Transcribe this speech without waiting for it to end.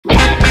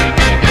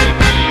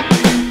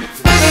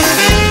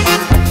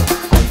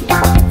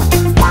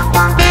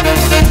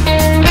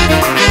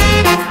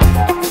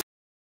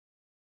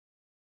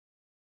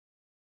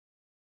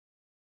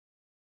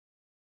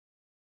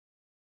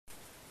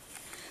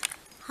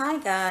Hi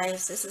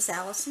guys, this is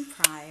Allison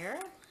Pryor.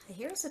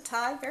 Here's a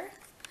tiger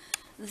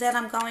that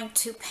I'm going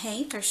to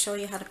paint or show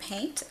you how to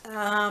paint.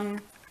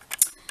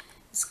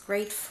 It's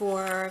great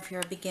for if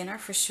you're a beginner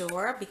for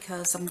sure,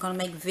 because I'm going to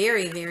make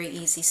very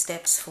easy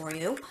steps for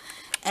you,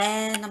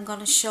 and I'm going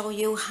to show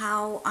you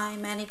how I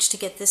managed to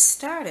get this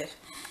started.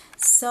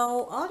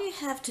 So all you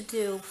have to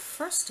do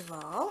first of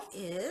all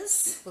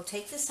is we'll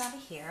take this out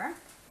of here,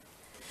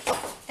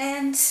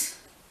 and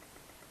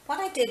what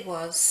I did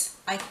was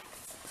I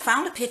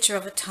found a picture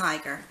of a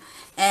tiger,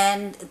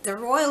 and the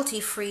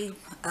royalty-free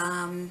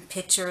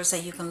pictures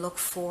that you can look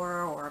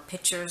for, or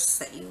pictures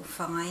that you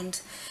find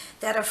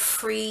that are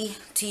free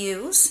to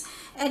use,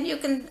 and you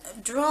can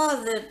draw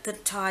the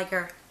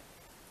tiger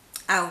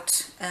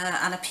out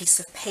on a piece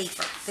of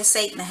paper. This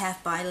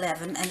 8.5 by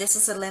 11, and this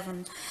is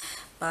 11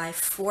 by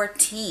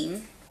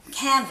 14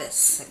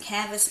 canvas, a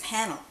canvas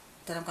panel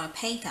that I'm going to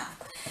paint on.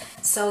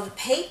 So the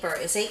paper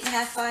is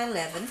 8.5 by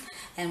 11,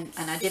 and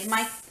I did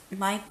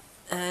my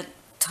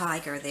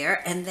tiger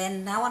there, and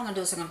then now what I'm going to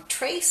do is I'm going to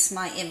trace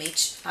my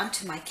image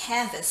onto my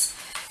canvas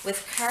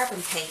with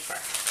carbon paper.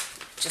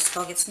 Just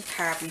go get some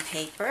carbon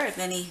paper at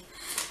any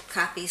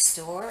copy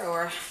store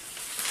or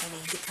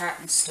any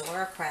department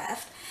store or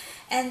craft,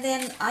 and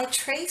then I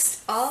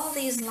traced all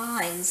these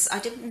lines. I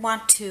didn't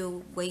want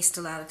to waste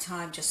a lot of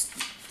time just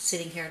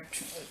sitting here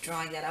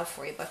drawing that out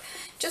for you, but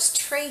just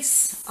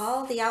trace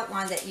all the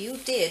outline that you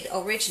did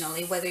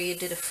originally, whether you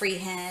did a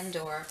freehand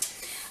or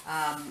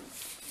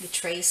you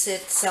trace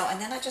it. So,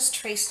 and then I just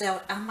traced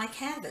out on my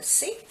canvas,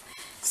 see?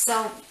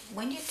 So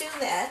when you do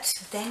that,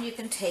 then you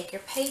can take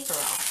your paper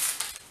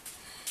off,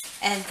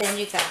 and then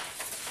you got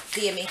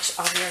the image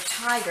of your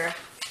tiger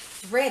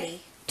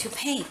ready to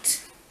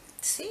paint,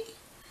 see?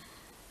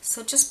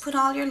 So just put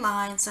all your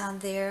lines on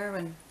there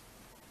and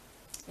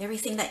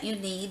everything that you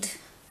need.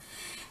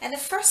 And the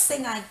first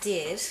thing I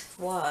did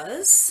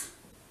was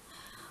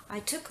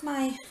I took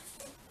my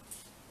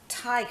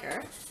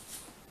tiger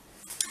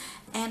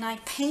and I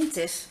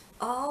painted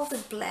all the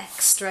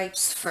black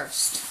stripes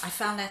first. I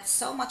found that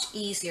so much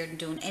easier than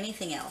doing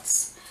anything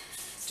else.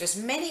 There's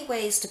many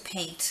ways to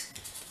paint,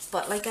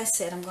 but like I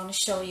said, I'm going to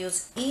show you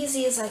as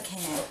easy as I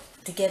can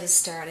to get it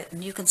started,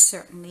 and you can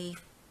certainly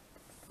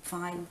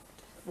find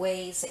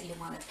ways that you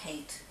want to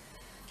paint.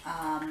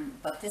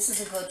 But this is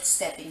a good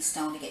stepping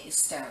stone to get you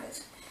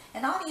started.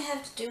 And all you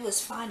have to do is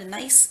find a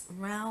nice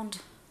round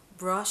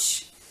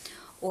brush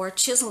or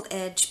chiseled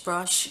edge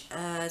brush,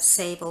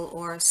 sable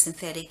or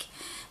synthetic,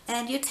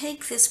 and you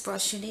take this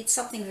brush. You need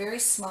something very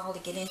small to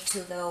get into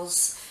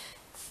those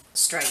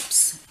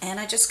stripes, and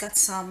I just got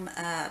some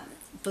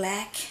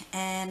black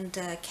and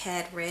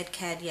cad red,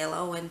 cad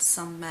yellow, and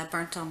some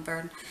burnt on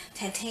burn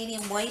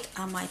titanium white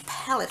on my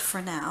palette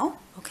for now,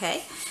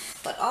 okay?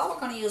 But all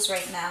we're going to use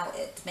right now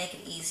to make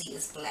it easy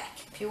is black,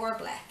 pure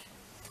black.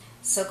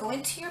 So go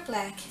into your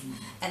black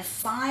and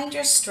find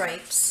your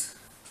stripes,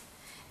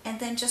 and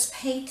then just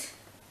paint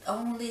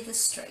only the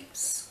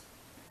stripes.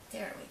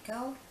 There we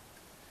go.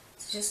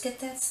 So just get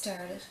that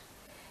started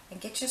and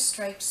get your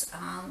stripes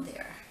on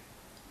there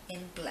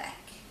in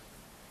black.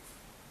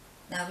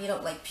 Now if you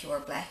don't like pure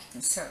black, you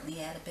can certainly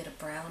add a bit of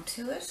brown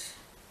to it.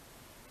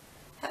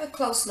 Have a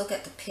close look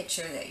at the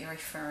picture that you're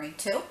referring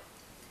to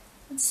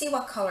and see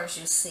what colors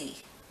you see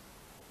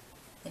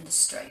in the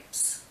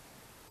stripes.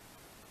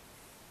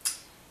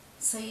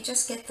 So you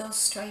just get those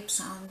stripes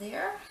on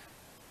there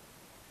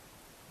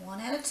one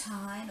at a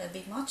time. It'd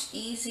be much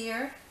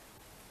easier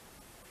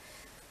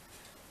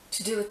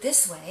to do it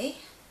this way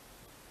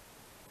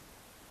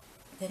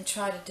than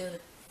try to do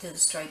the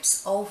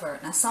stripes over.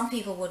 Now some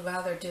people would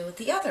rather do it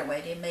the other way.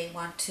 They may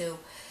want to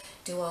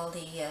do all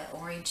the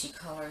orangey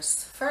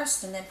colors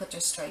first and then put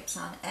their stripes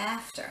on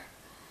after.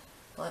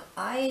 But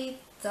I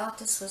thought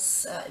this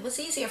was, it was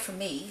easier for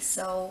me,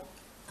 so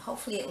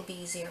hopefully it will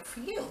be easier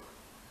for you.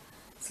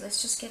 So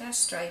let's just get our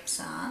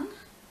stripes on.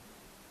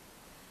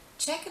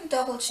 Check and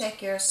double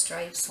check your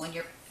stripes when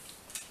you're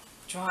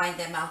drawing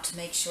them out to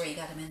make sure you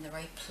got them in the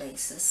right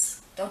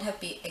places. Don't have to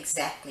be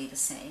exactly the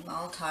same.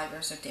 All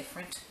tigers are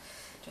different.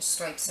 Their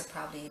stripes are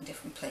probably in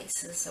different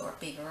places, or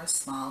bigger or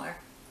smaller,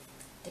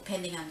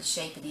 depending on the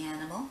shape of the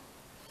animal.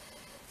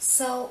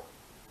 So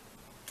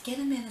get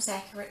them in as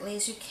accurately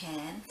as you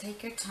can.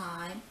 Take your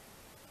time.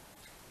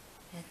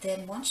 And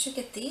then once you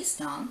get these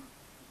done,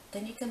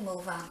 then you can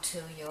move on to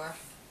your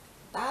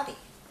body.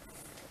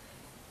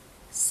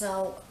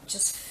 So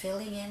just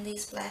filling in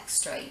these black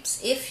stripes.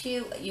 If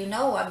you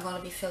know I'm going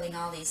to be filling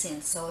all these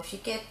in, so if you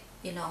get,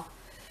 you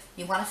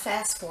want to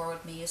fast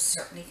forward me, you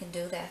certainly can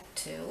do that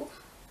too.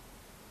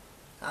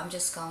 I'm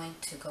just going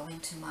to go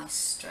into my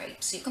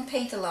stripes. You can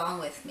paint along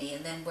with me,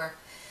 and then we're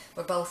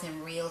both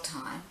in real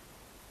time.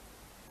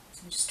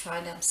 So I'm just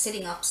trying to, I'm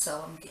sitting up,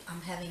 so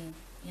I'm having,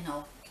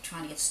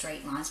 trying to get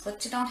straight lines,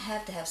 but you don't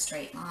have to have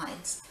straight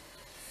lines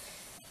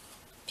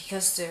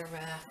because their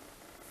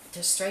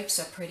stripes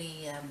are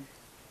pretty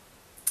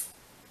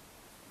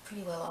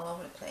well all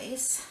over the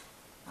place.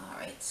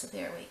 Alright, so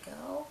there we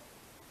go.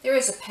 There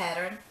is a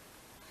pattern,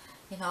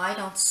 You know,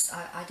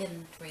 I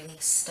didn't really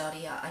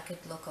study. I could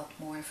look up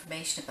more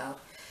information about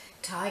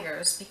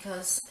tigers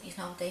because, you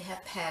know, they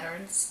have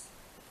patterns,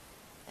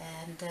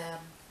 and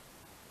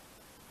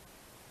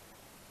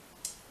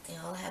they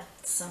all have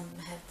the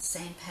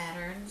same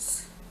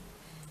patterns.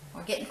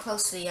 We're getting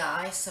close to the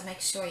eye, so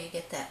make sure you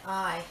get that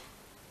eye.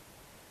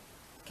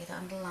 Get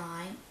on the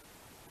line.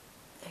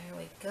 There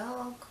we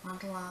go. Come on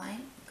the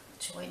line.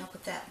 Join up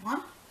with that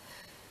one.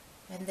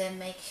 And then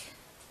make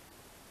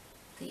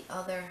the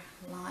other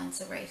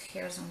lines right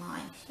here's a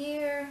line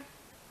here.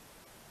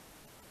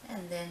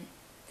 And then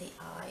the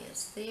eye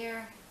is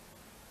there.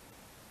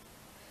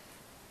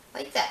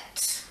 Like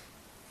that.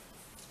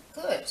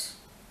 Good.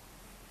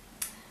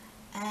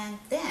 And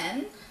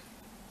then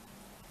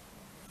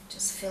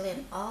just fill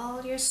in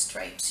all your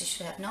stripes. You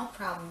should have no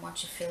problem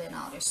once you fill in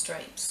all your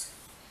stripes.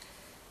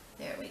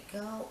 There we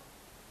go.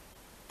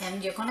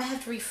 And you're going to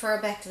have to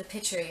refer back to the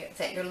picture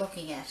that you're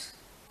looking at,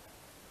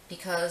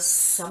 because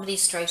some of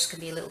these stripes can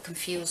be a little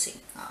confusing.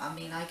 I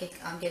mean,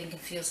 I'm getting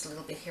confused a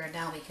little bit here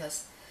now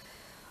because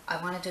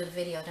I want to do the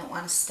video. I don't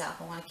want to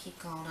stop. I want to keep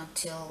going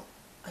until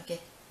I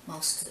get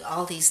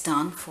all these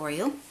done for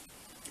you.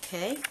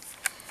 Okay.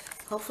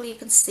 Hopefully you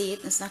can see it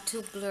and it's not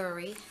too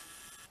blurry.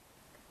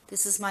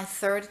 This is my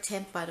third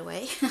attempt, by the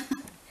way.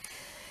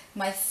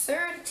 My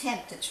third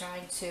attempt at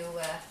trying to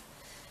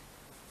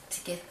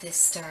get this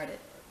started.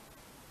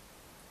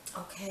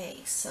 Okay,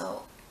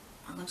 so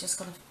I'm just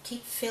going to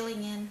keep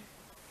filling in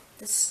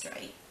the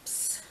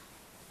stripes,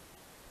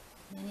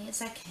 many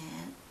as I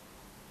can.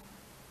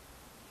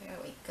 There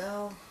we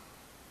go.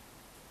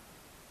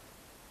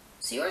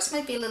 So yours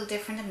might be a little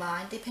different than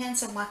mine.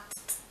 Depends on what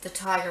the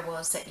tiger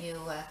was that you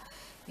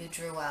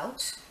drew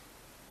out.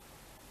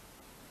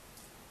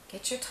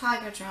 Get your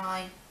tiger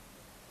drawing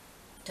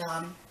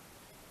done.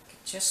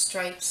 Get your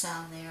stripes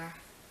on there,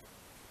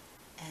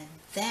 and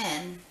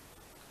then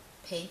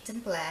paint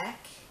in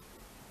black.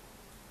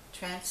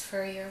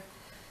 Transfer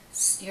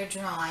your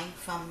drawing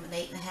from an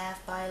 8.5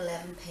 by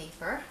 11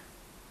 paper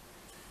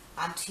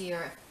onto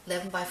your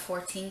 11 by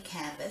 14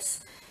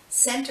 canvas.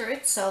 Center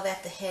it so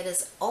that the head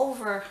is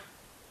over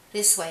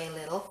this way a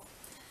little,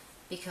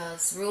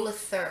 because rule of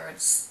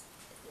thirds,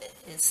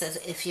 it says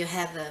if you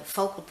have a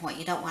focal point,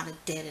 you don't want it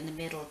dead in the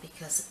middle,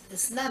 because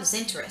it's not as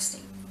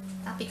interesting.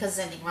 Not because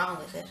there's anything wrong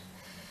with it,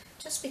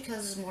 just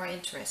because it's more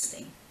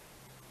interesting.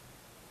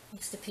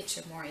 Makes the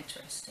picture more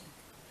interesting.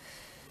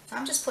 So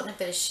I'm just putting a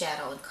bit of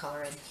shadow and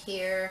color in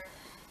here,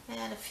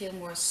 and a few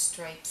more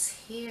stripes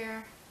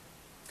here.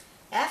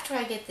 After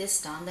I get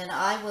this done, then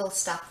I will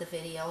stop the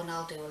video and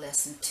I'll do a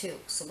lesson 2.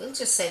 So we'll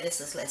just say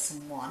this is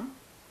lesson 1.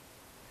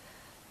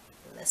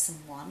 Lesson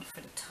 1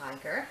 for the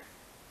tiger.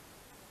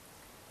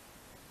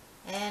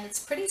 And it's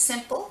pretty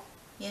simple,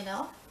 you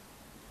know.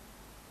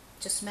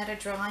 Just a matter of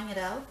drawing it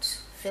out,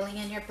 filling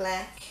in your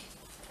black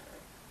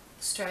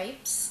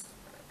stripes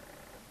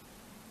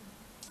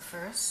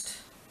first.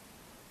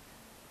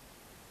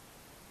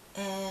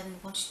 And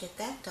once you get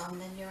that done,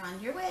 then you're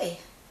on your way.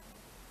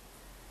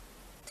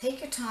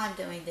 Take your time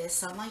doing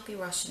this. I might be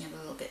rushing it a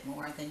little bit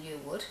more than you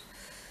would,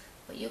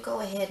 but you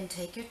go ahead and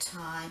take your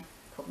time.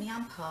 Put me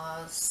on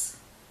pause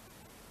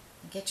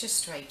and get your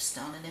stripes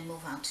done, and then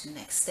move on to the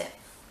next step.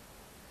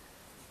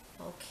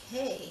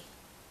 Okay,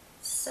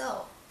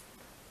 so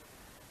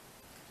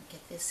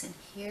get this in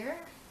here.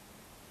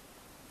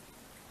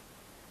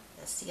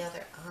 That's the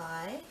other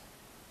eye.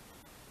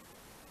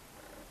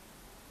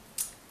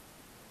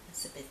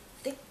 It's a bit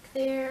thick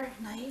there,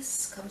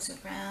 nice, comes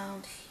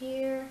around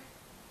here.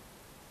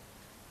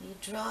 You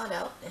draw it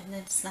out, and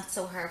then it's not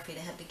so hard for you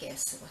to have to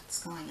guess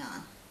what's going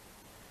on.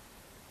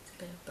 It's a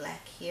bit of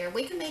black here.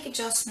 We can make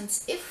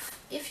adjustments if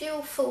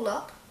you fool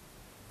up.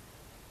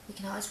 You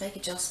can always make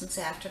adjustments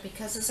after,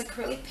 because it's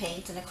acrylic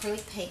paint, and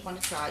acrylic paint, when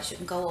it dries, you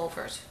can go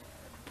over it.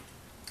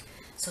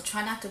 So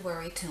try not to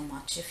worry too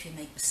much if you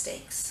make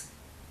mistakes.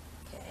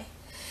 Okay?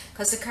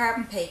 Because the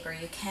carbon paper,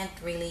 you can't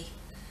really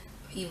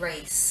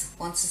erase.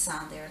 Once it's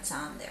on there, it's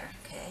on there.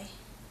 Okay?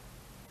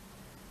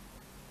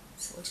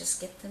 So we'll just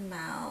get the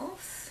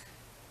mouth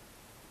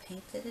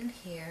painted in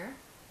here.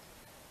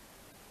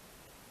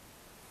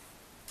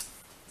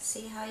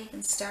 See how you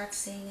can start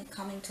seeing it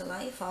coming to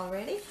life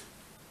already?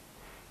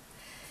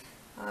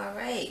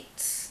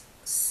 Alright,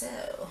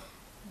 so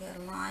we got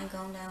a line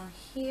going down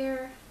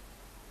here.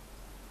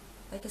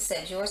 Like I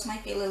said, yours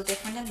might be a little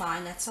different than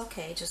mine. That's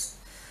okay. Just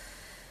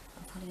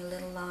I'm putting a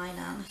little line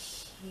on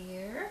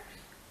here,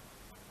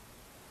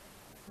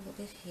 a little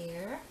bit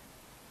here.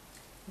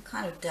 I'm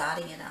kind of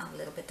dotting it out a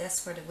little bit.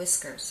 That's where the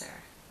whiskers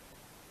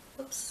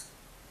are. Oops.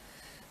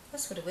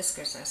 That's where the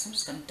whiskers are, so I'm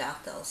just going to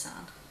dot those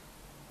on.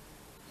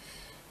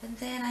 And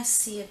then I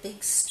see a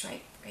big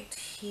stripe right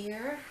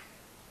here.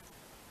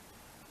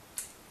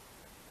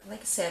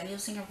 Like I said, I'm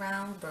using a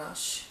round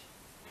brush.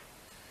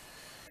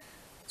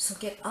 So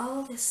get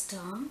all this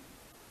done.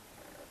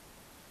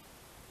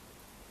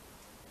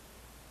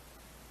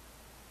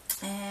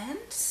 And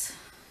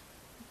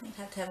you might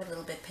have to have a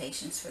little bit of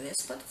patience for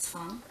this, but it's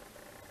fun.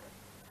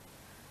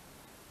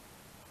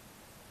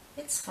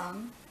 It's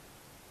fun.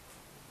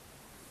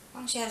 As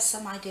long as you have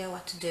some idea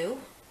what to do,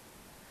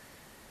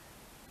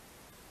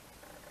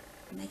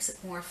 it makes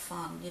it more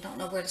fun. You don't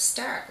know where to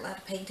start. A lot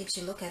of paintings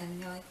you look at and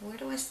you're like, where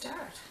do I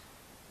start?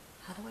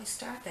 How do I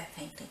start that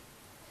painting?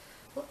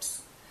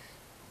 Whoops.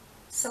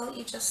 So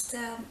you just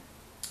try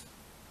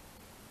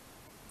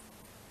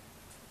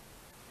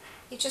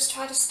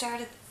to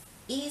start it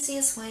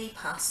easiest way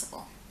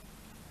possible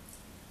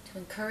to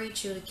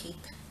encourage you to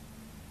keep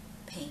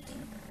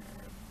painting.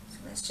 So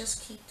let's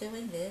just keep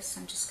doing this.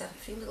 I'm just got a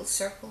few little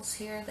circles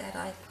here that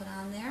I put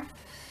on there.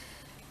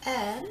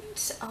 And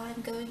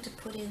I'm going to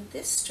put in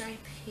this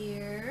stripe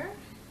here.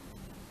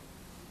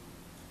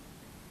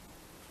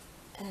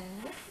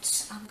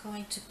 And I'm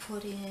going to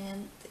put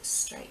in this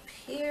stripe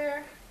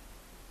here.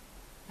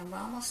 And we're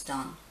almost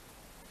done.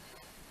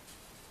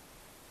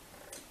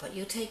 But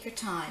you take your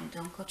time.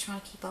 Don't go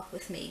trying to keep up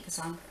with me because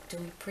I'm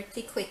doing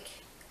pretty quick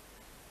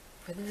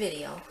for the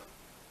video.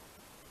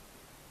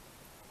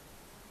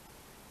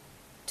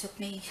 Took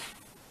me,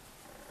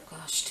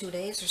 gosh, 2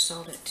 days or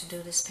so to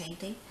do this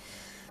painting.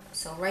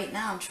 So right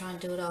now I'm trying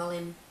to do it all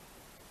in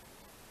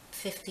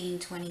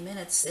 15-20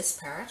 minutes, this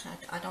part.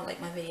 I don't like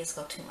my videos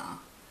go too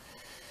long.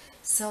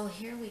 So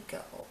here we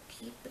go.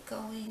 Keep it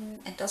going.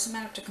 It doesn't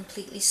matter if they're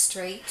completely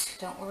straight.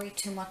 Don't worry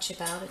too much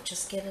about it.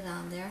 Just get it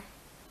on there.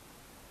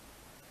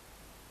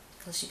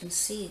 Because you can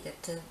see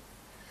that their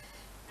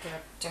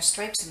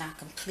stripes are not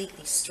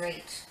completely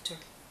straight.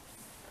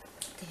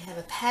 They have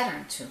a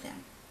pattern to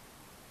them.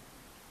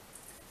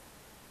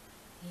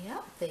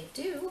 Yep, they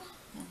do.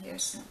 And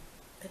here's a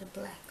bit of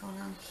black going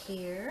on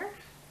here.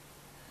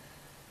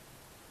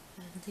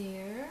 And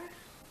there.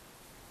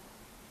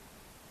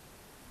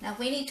 Now if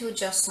we need to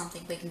adjust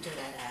something, we can do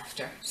that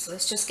after. So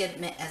let's just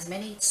get as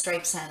many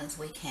stripes on as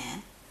we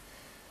can.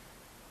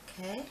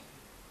 Okay.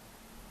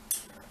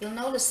 You'll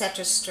notice that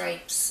your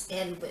stripes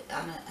end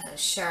on a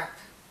sharp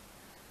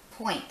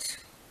point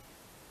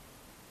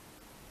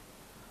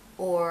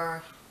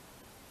or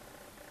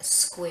a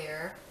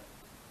square.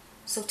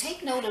 So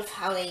take note of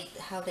how they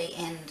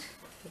end.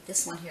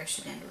 This one here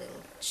should end a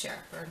little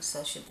sharper, and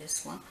so should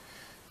this one.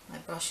 My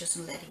brush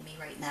isn't letting me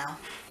right now.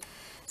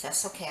 So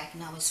that's okay, I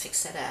can always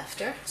fix that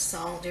after.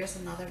 So there's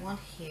another one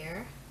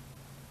here.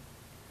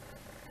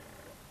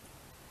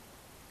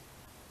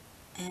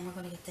 And we're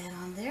going to get that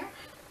on there.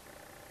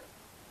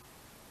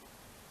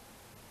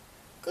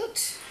 Good.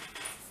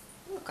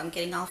 Look, I'm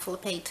getting all full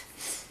of paint.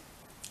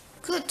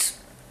 Good.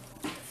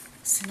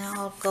 So now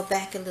I'll go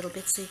back a little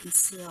bit so you can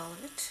see all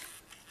of it.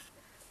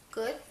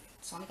 Good.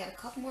 So only got a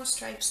couple more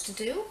stripes to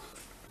do.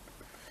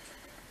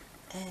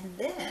 And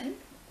then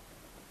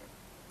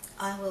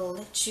I will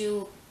let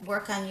you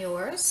work on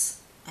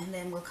yours, and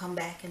then we'll come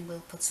back and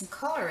we'll put some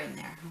color in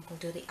there. We'll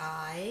do the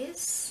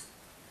eyes.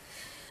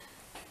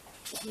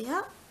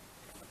 Yep.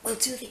 We'll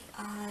do the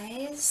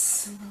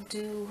eyes, and we'll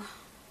do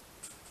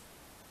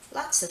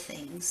lots of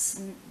things.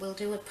 And we'll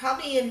do it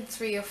probably in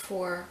 3 or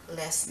 4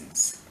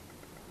 lessons.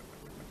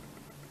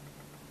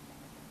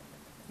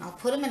 And I'll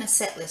put them in a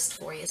set list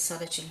for you so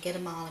that you can get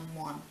them all in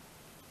one.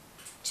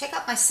 Check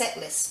out my set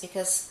list,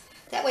 because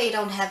that way you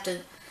don't have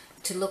to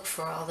look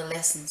for all the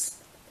lessons.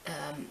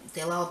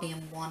 They'll all be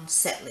in one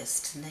set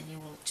list, and then you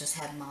will just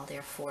have them all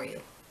there for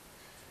you.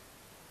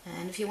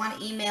 And if you want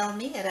to email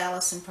me at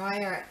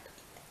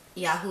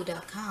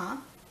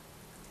AllisonPryor@yahoo.com,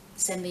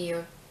 send me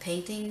your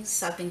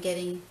paintings. I've been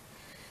getting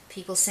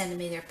people sending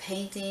me their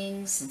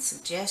paintings and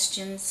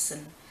suggestions,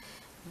 and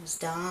it was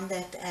Don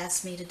that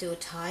asked me to do a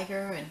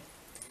tiger, and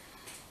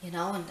you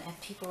know, and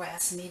people were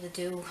asking me to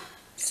do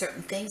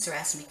certain things, or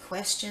asking me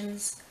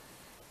questions.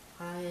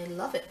 I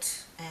love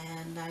it,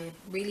 and I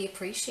really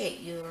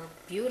appreciate your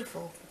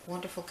beautiful,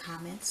 wonderful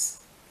comments.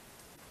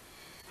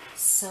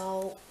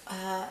 So,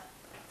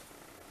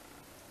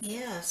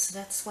 yeah, so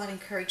that's what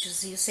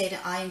encourages you. Say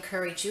that I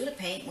encourage you to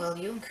paint. Well,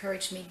 you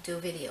encourage me to do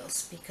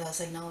videos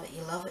because I know that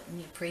you love it and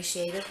you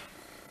appreciate it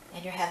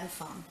and you're having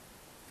fun.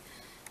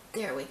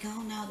 There we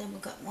go. Now then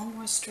we've got one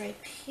more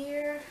stripe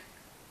here.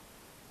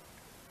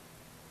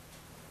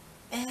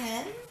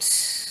 And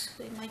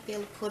we might be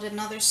able to put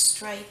another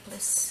stripe.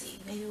 Let's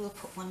see. Maybe we'll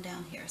put one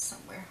down here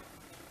somewhere.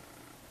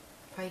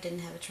 Probably didn't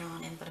have it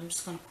drawn in, but I'm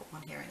just going to put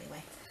one here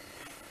anyway.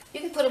 You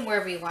can put them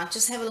wherever you want.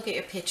 Just have a look at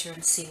your picture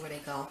and see where they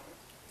go.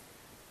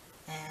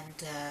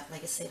 And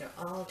like I say, they're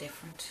all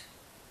different.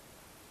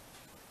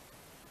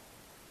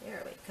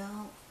 There we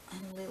go.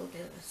 And a little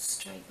bit of a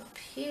stripe up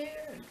here,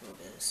 and a little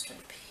bit of a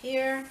stripe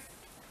here.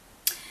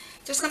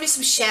 There's going to be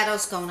some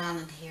shadows going on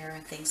in here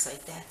and things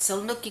like that. So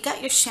look, you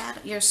got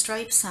your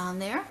stripes on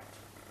there.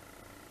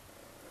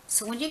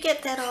 So when you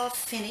get that all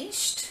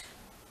finished,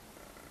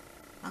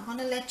 I'm going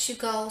to let you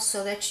go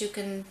so that you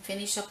can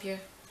finish up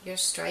your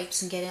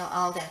stripes and get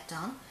all that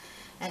done.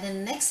 And in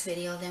the next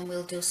video, then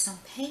we'll do some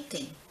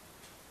painting.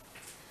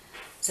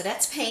 So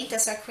that's paint.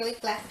 That's acrylic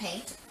black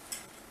paint.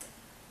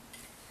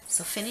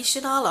 So finish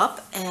it all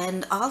up,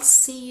 and I'll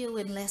see you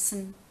in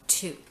lesson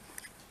 2.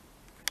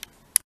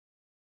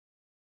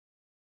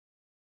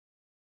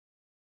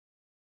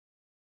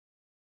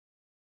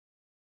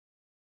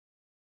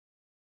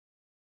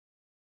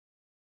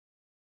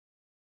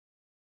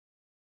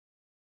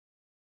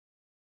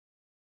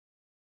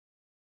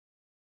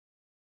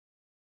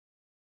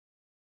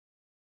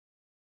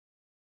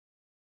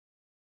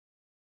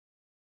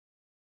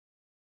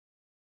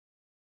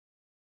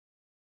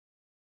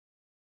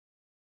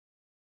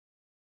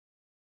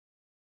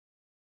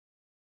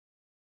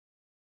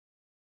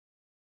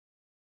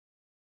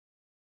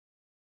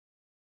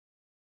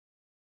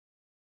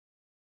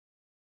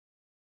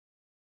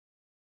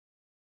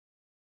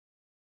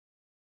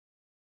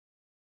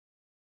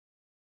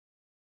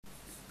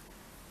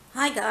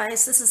 Hi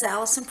guys, this is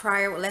Allison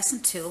Pryor with lesson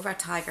 2 of our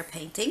tiger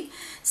painting.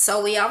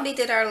 So we already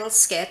did our little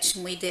sketch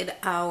and we did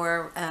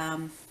our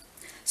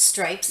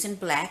stripes in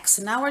black.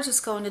 So now we're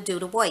just going to do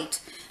the white.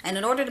 And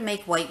in order to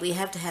make white, we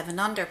have to have an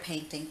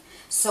underpainting.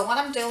 So what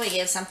I'm doing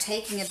is I'm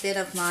taking a bit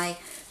of my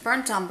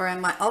burnt umber and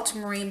my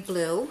ultramarine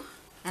blue,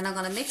 and I'm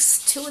going to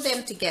mix two of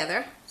them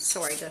together.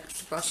 Sorry, the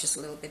brush is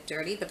a little bit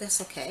dirty, but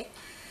that's okay.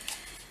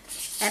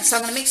 And so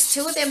I'm going to mix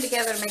two of them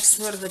together to make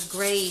sort of a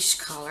grayish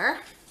color.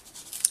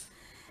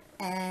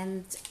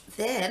 And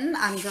then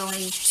I'm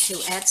going to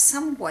add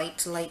some white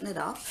to lighten it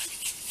up.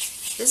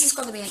 This is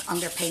going to be an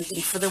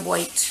underpainting for the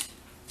white.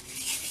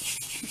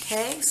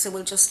 Okay, so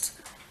we'll just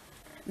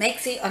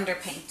make the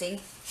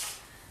underpainting.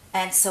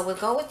 And so we'll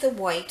go with the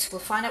white. We'll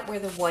find out where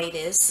the white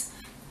is.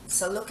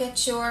 So look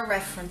at your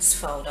reference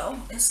photo.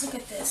 Let's look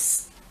at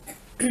this.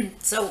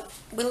 So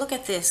we'll look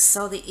at this.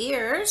 So the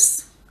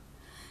ears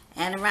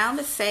and around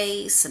the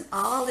face and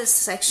all this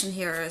section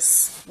here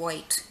is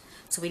white.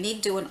 So we need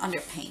to do an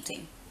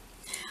underpainting.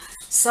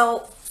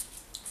 So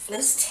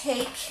let's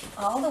take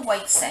all the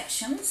white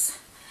sections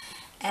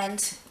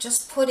and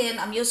just put in,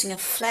 I'm using a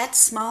flat,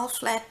 small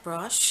flat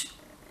brush,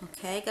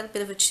 okay, got a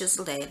bit of a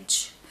chiseled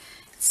edge,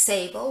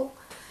 sable,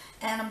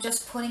 and I'm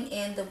just putting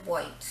in the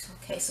white.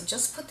 Okay, so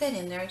just put that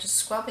in there, just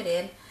scrub it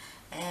in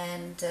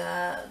and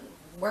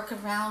work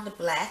around the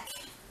black.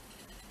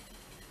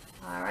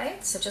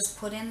 Alright, so just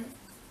put in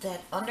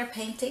that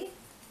underpainting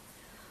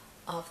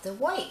of the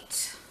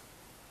white,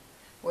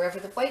 wherever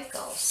the white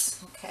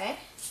goes, okay?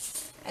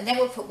 And then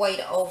we'll put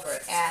white over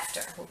it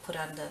after. We'll put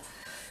on to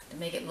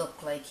make it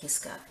look like he's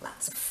got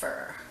lots of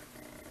fur.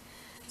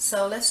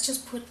 So let's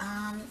just put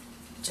on,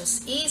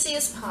 just easy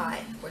as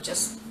pie. We're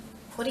just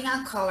putting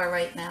on color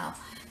right now.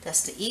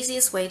 That's the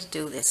easiest way to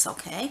do this,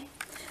 okay?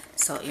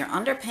 So you're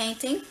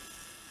underpainting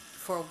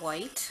for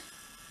white.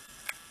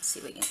 Let's see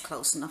if we get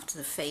close enough to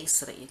the face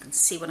so that you can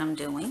see what I'm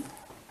doing.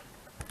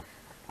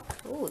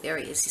 Oh, there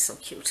he is. He's so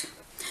cute.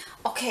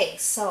 Okay,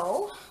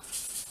 so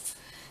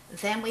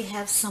then we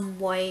have some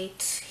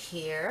white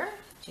here,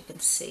 as you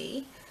can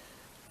see.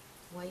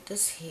 White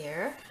is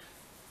here,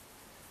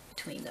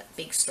 between that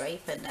big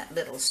stripe and that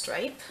little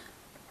stripe.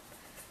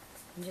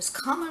 And just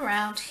come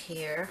around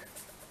here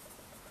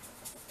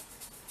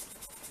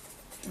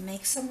and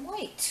make some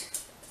white.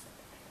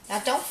 Now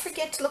don't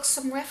forget to look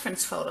some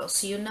reference photos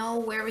so you know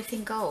where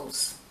everything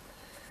goes.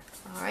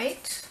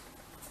 Alright,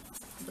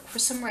 look for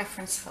some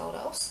reference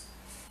photos.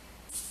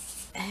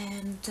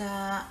 And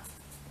that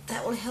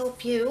will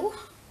help you.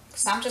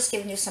 So I'm just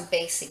giving you some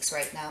basics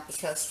right now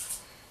because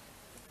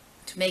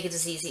to make it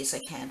as easy as I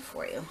can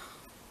for you.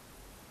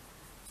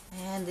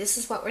 And this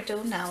is what we're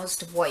doing now, is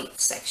the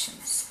white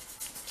sections.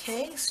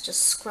 Okay, so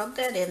just scrub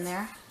that in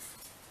there.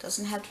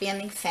 Doesn't have to be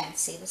anything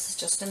fancy. This is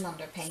just an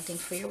underpainting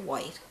for your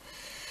white.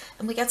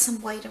 And we got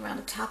some white around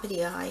the top of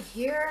the eye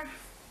here.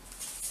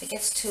 If it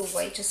gets too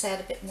white, just add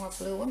a bit more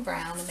blue and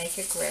brown to make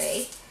it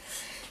gray.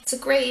 It's a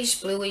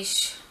grayish,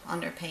 bluish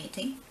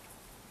underpainting.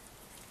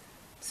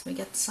 So we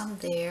got some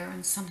there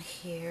and some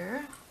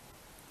here.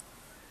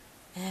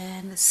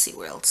 And let's see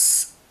where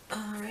else.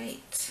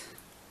 Alright.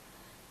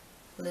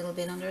 A little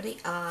bit under the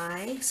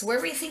eye. So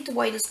wherever you think the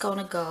white is going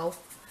to go,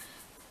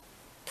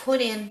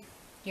 put in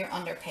your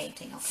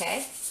underpainting,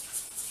 okay?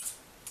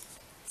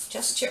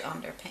 Just your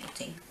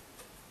underpainting.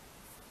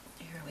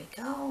 There we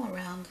go.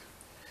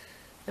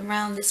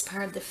 Around this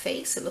part of the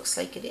face, it looks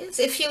like it is.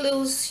 If you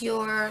lose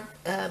your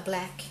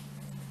black,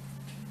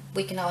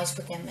 we can always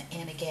put them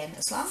in again,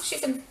 as long as you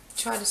can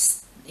try to,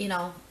 you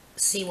know,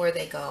 see where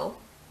they go.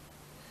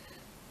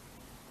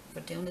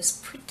 We're doing this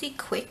pretty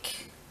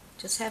quick,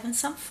 just having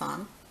some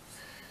fun.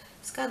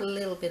 It's got a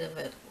little bit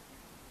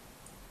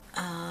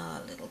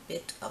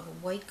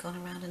of white going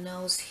around the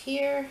nose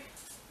here,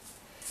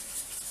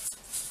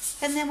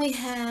 and then we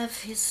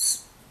have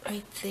his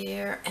right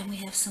there, and we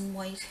have some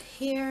white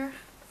here.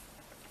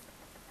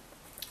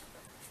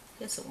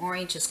 There's some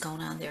oranges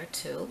going on there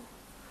too.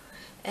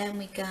 And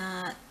we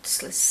got,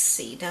 let's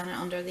see, down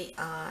under the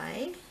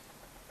eye.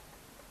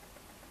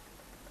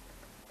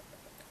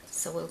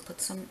 So we'll put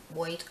some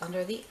white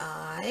under the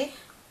eye.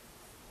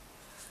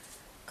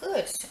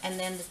 Good. And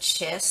then the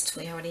chest,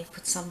 we already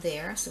put some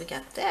there, so we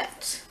got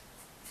that.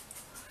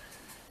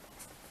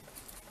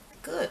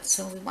 Good.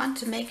 So we want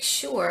to make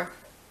sure,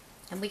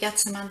 and we got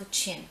some on the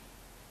chin.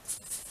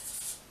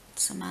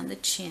 Some on the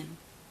chin.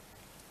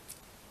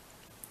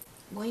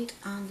 White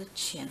on the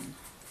chin.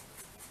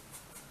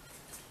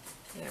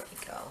 There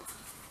we go.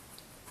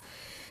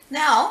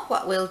 Now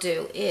what we'll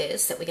do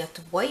is that we got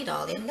the white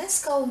all in.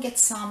 Let's go and get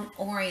some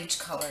orange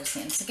colors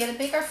in. So get a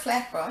bigger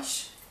flat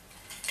brush.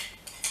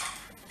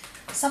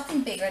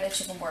 Something bigger that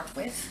you can work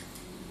with.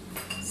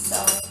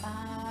 So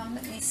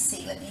let me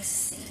see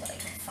what I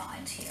can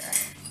find here.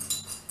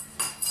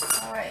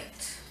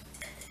 Alright.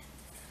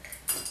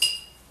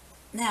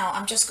 Now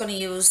I'm just going to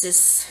use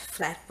this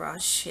flat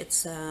brush.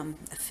 It's a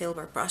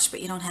filbert brush,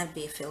 but you don't have to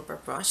be a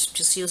filbert brush. I'm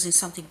just using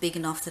something big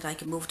enough that I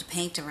can move the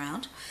paint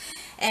around.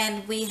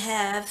 And we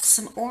have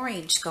some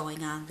orange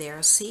going on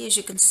there. See, as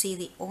you can see,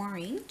 the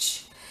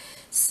orange.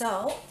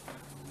 So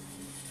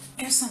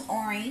there's some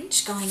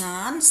orange going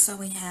on. So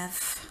we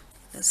have,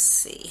 let's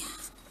see.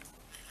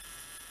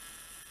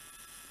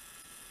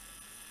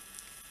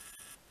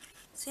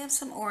 So you have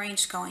some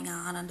orange going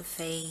on the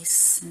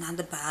face and on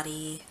the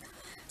body.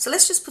 So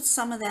let's just put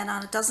some of that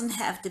on. It doesn't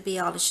have to be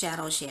all the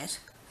shadows yet.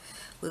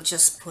 We'll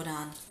just put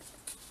on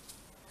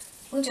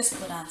some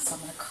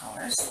of the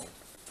colors.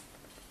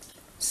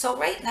 So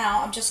right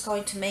now I'm just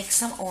going to make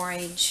some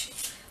orange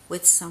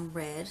with some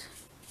red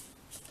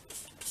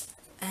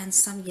and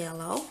some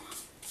yellow.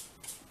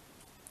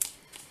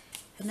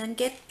 And then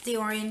get the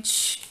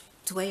orange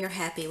to where you're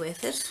happy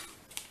with it.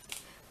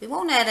 We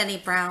won't add any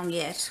brown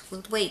yet.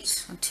 We'll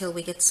wait until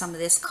we get some of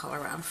this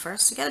color on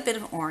first. You got a bit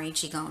of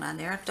orangey going on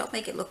there. Don't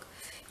make it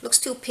looks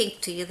too pink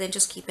to you, then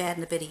just keep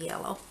adding a bit of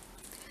yellow.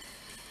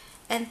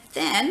 And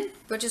then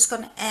we're just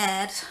going to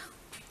add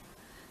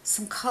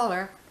some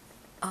color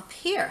up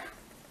here.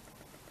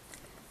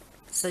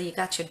 So you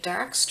got your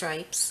dark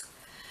stripes,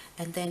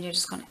 and then you're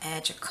just going to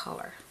add your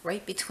color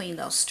right between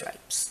those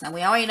stripes. Now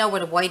we already know where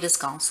the white is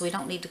going, so we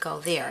don't need to go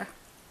there.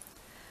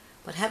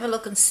 But have a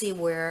look and see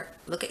where,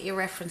 look at your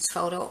reference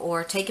photo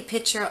or take a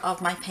picture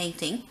of my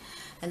painting,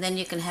 and then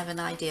you can have an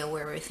idea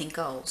where everything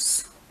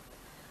goes.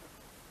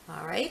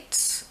 All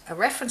right, a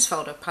reference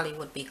photo probably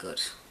would be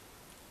good.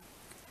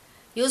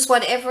 Use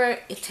whatever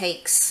it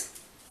takes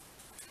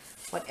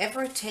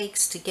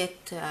to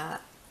get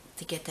that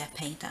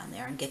paint on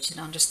there and get you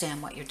to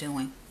understand what you're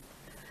doing.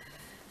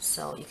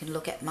 So you can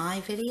look at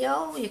my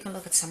video, you can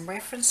look at some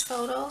reference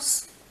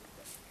photos.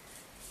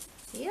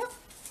 Yep.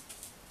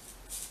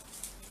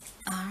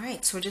 All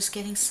right, so we're just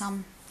getting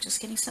some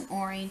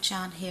orange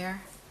on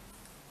here.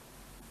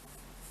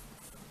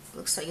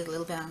 Looks like a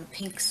little bit on the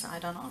pink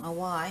side. I don't know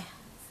why.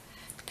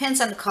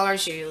 Depends on the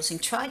colors you're using.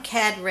 Try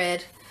cad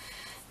red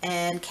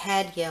and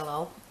cad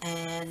yellow,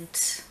 and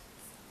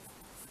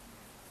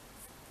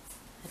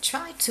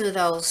try two of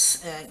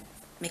those,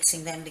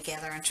 mixing them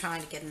together and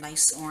trying to get a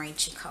nice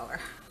orangey color.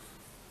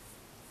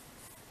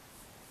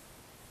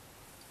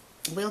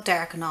 We'll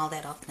darken all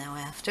that up now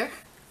after.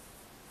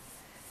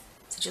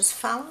 So just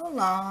follow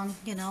along,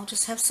 you know,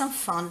 just have some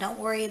fun. Don't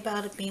worry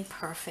about it being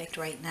perfect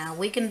right now.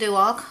 We can do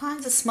all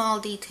kinds of small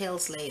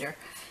details later.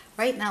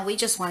 Right now we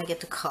just want to get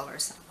the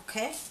colors on,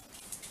 okay?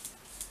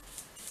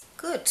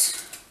 Good.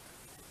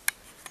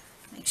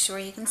 Make sure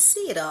you can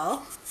see it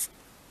all.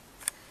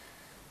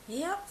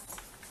 Yep.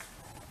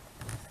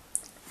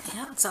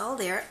 Yeah, it's all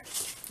there.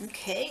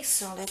 Okay,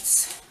 so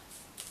let's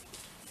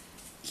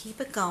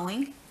keep it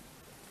going.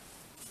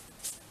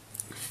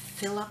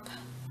 Fill up.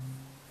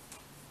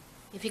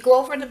 If you go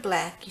over the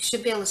black, you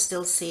should be able to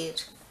still see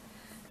it.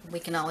 We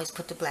can always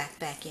put the black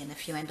back in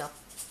if you end up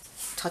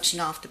touching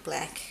off the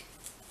black.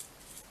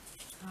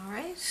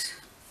 Alright,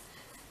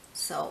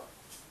 so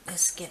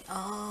let's get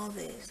all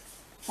this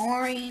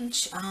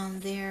orange on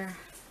there.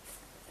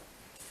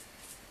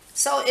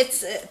 So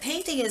it's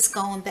painting is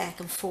going back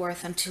and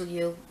forth until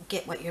you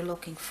get what you're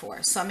looking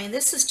for. So I mean,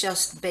 this is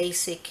just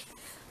basic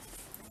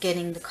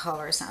getting the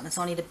colors on. It's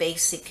only the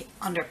basic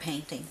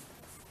underpainting.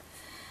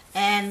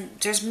 And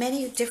there's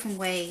many different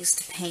ways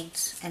to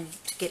paint and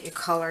to get your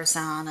colors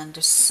on, and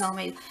there's so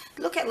many.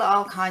 Look at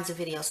all kinds of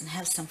videos and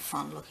have some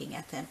fun looking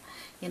at them,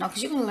 you know,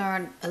 because you can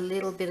learn a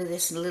little bit of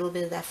this and a little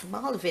bit of that from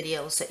all the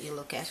videos that you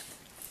look at.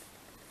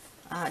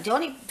 The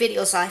only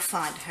videos I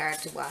find hard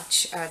to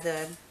watch are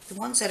the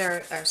ones that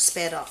are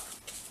sped up.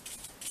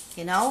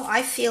 You know,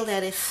 I feel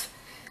that if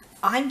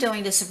I'm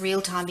doing this in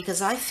real time,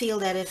 because I feel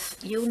that if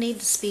you need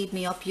to speed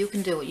me up, you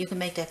can do it. You can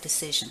make that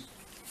decision.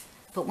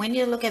 But when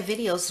you look at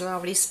videos, they're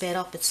already sped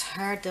up. It's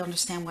hard to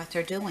understand what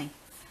they're doing.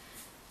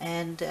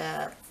 And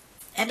they're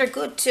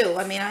good too.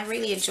 I mean, I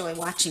really enjoy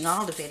watching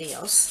all the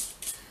videos.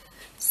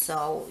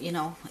 So, you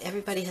know,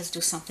 everybody has to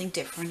do something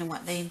different and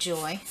what they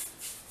enjoy.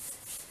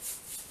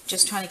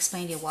 Just trying to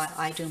explain to you why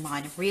I do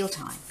mine in real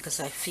time,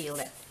 because I feel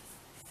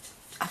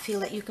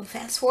that you can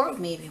fast forward with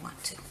me if you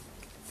want to.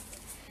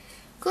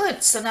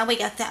 Good. So now we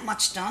got that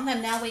much done,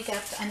 and now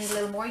I need a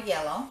little more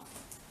yellow.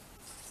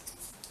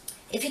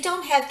 If you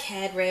don't have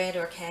cad red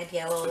or cad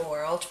yellow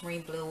or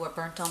ultramarine blue or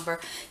burnt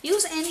umber,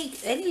 use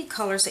any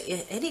colors that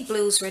any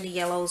blues or any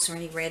yellows or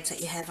any reds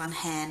that you have on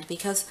hand,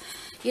 because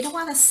you don't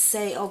want to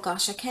say, oh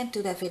gosh, I can't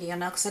do that video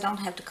now because I don't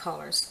have the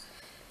colors.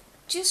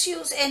 Just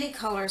use any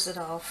colors at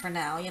all for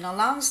now, you know,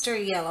 long as they're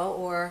yellow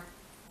or,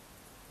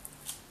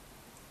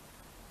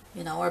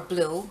 you know, or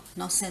blue.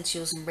 No sense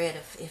using red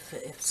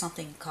if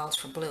something calls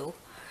for blue.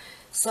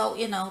 So,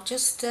 you know,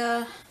 just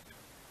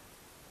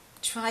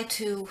try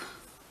to,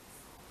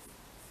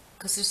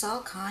 because there's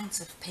all kinds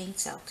of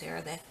paints out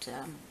there that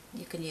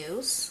you can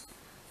use.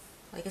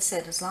 Like I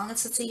said, as long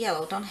as it's a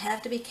yellow, don't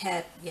have to be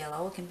cat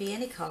yellow. It can be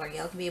any color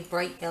yellow. It can be a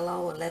bright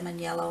yellow, a lemon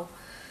yellow.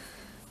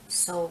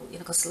 So, you know,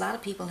 because a lot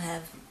of people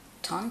have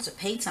tons of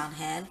paints on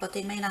hand, but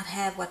they may not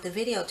have what the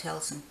video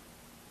tells them.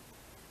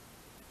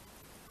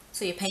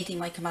 So your painting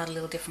might come out a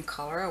little different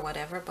color or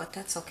whatever, but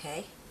that's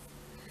okay.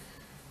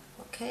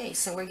 Okay,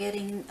 so we're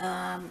getting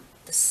the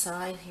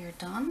side here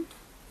done.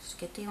 Just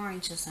get the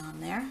oranges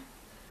on there.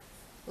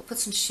 We'll put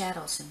some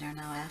shadows in there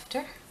now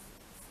after.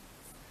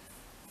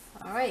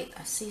 All right,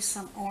 I see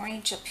some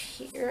orange up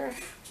here.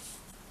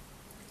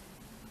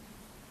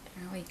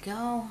 There we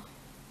go.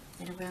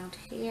 And around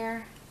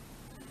here,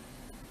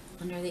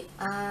 under the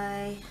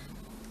eye.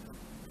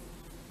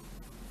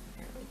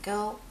 There we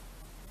go.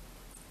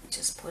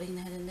 Just putting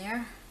that in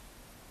there.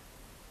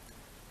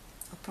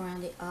 Up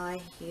around the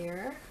eye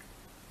here.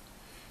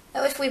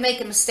 Now if we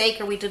make a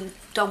mistake or we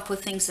don't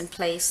put things in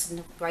place, in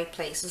the right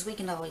places, we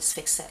can always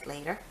fix that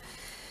later.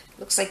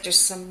 Looks like there's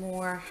some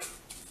more,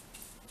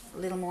 a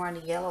little more on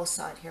the yellow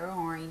side here,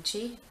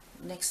 orangey,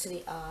 next to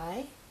the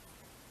eye.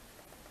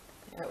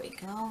 There we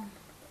go.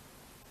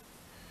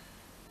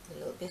 A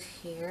little bit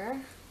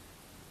here.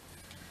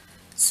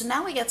 So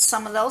now we get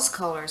some of those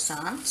colors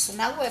on. So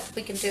now what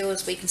we can do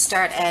is we can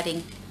start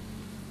adding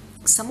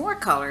some more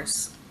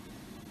colors.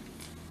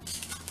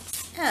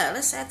 Yeah,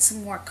 let's add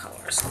some more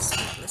colors.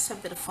 Let's have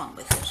a bit of fun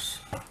with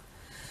it.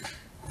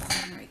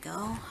 There we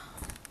go.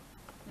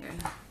 There.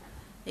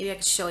 Maybe I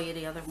can show you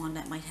the other one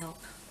that might help.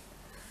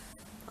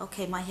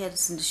 Okay, my head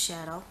is in the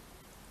shadow.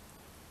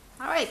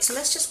 Alright, so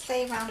let's just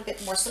play around a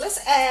bit more. So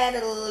let's add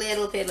a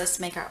little bit. Let's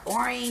make our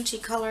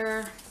orangey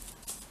color.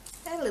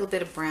 Add a little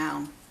bit of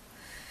brown.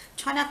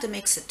 Try not to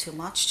mix it too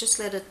much. Just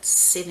let it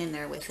sit in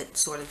there with it,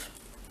 sort of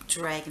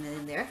dragging it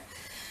in there.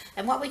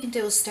 And what we can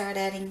do is start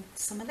adding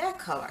some of that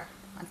color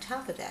on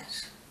top of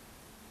that.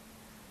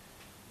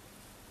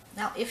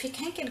 Now, if you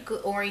can't get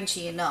good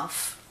orangey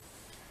enough,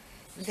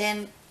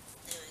 then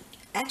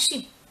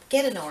actually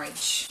get an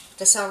orange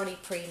that's already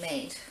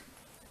pre-made.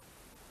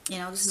 You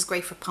know, this is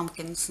great for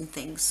pumpkins and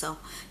things. So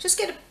just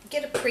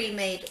get a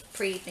pre-made,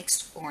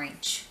 pre-mixed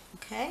orange.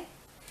 Okay.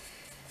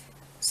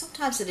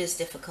 Sometimes it is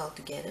difficult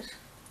to get it.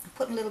 I'm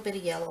putting a little bit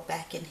of yellow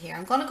back in here.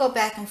 I'm going to go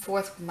back and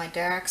forth with my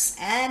darks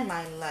and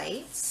my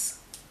lights.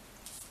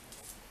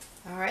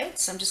 Alright,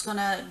 so I'm just going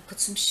to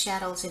put some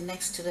shadows in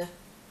next to the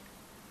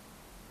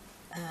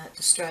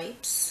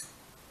stripes.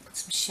 Put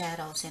some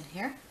shadows in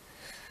here.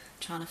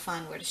 Trying to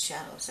find where the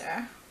shadows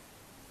are.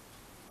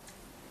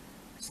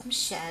 Some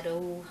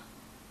shadow.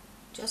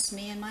 Just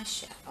me and my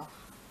shadow.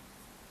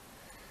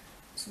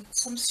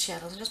 Some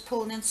shadows. Just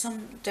pulling in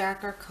some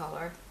darker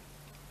color.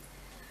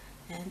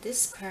 And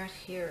this part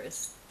here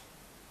is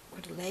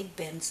where the leg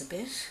bends a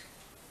bit.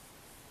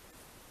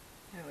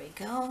 There we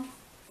go.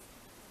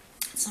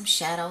 Some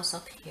shadows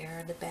up here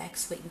in the back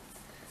so we can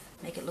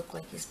make it look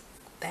like his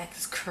back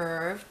is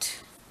curved.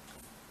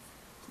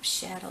 Some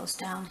shadows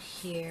down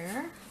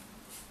here.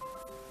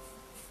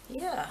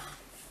 Yeah.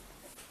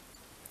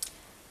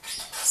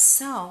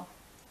 So,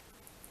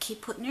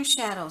 keep putting your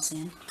shadows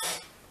in.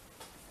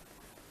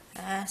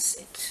 That's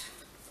it.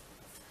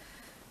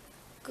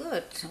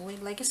 Good.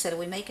 Like I said,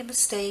 we make a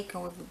mistake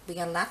or we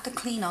got a lot to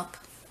clean up.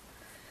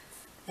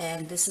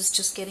 And this is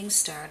just getting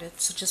started.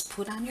 So just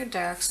put on your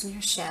darks and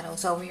your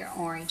shadows over your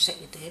orange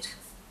that you did.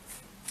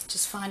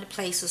 Just find the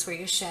places where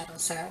your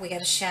shadows are. We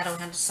got a shadow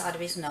on the side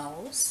of his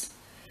nose.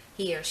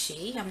 He or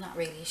she, I'm not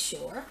really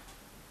sure.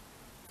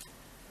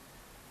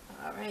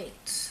 Alright,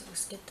 so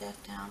let's get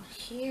that down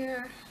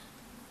here.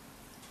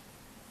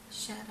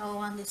 Shadow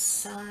on this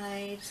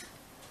side.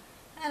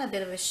 And a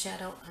bit of a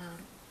shadow on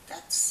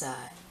that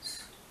side.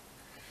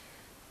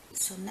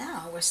 So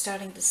now we're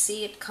starting to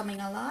see it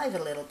coming alive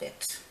a little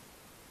bit.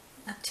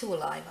 Not too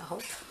alive, I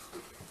hope.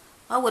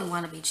 I wouldn't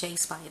want to be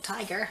chased by a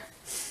tiger.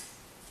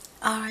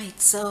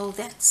 Alright, so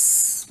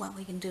that's what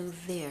we can do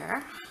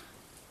there.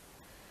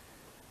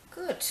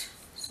 Good.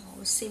 So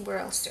we'll see where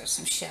else there's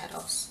some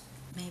shadows.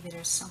 Maybe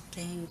there's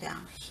something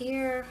down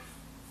here.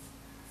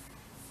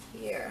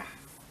 Here.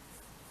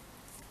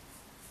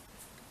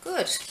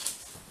 Good.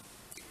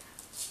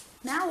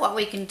 Now what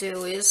we can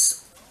do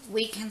is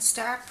we can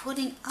start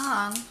putting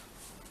on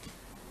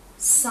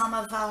some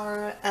of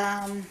our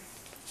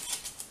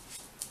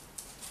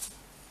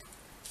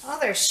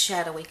other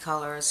shadowy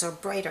colors or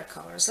brighter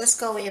colors. Let's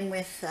go in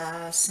with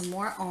some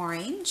more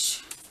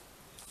orange.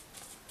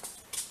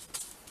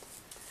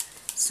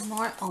 Some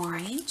more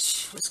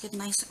orange. Let's get a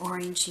nice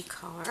orangey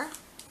color.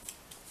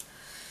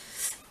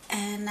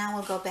 And now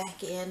we'll go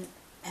back in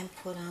and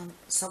put on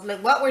some.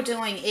 Like what we're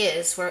doing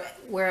is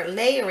we're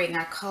layering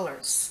our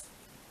colors.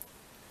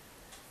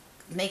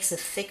 It makes it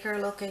thicker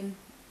looking.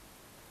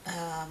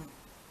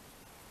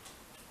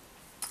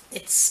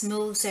 It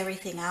smooths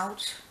everything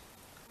out.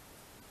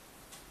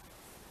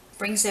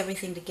 Brings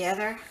everything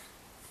together,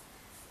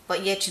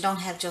 but yet you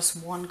don't have just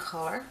one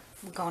color.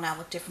 We're going out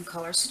with different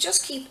colors, so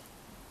just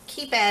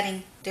keep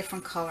adding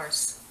different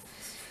colors.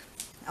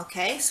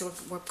 Okay, so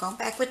we're going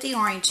back with the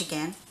orange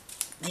again.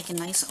 Make a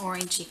nice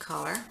orangey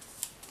color.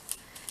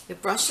 Your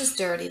brush is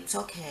dirty, it's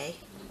okay.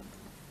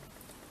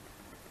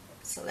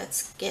 So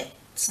let's get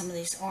some of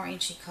these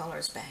orangey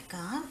colors back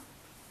on.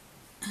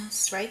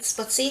 That's right.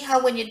 But see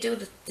how when you do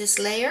this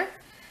layer,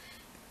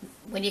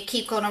 when you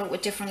keep going over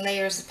with different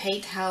layers of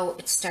paint, how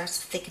it starts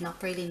to thicken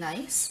up really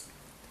nice,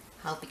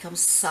 how it becomes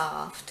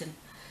soft and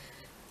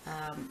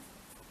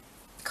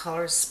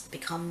colors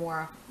become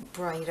more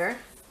brighter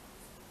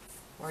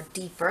or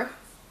deeper,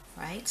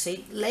 right? So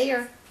you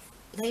layer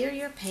layer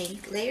your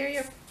paint, layer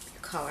your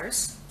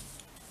colors.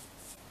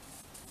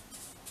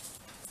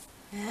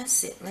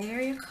 That's it, layer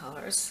your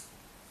colors.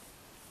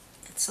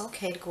 It's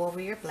okay to go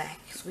over your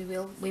blacks. We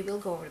will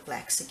go over the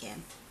blacks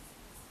again.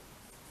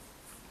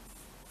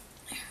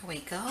 There we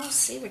go.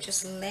 See, we're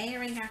just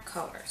layering our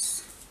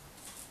colors.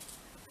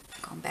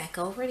 Going back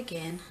over it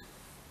again.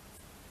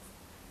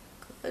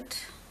 Good.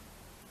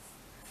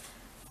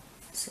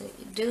 So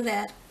you do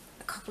that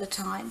a couple of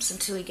times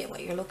until you get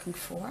what you're looking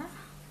for.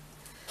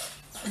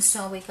 And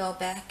so we go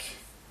back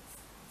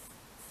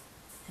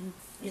and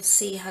you'll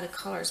see how the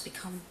colors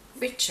become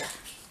richer.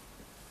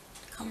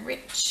 Become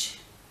rich.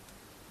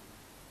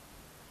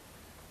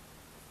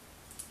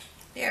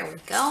 There we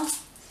go.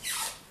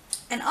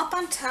 And up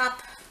on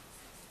top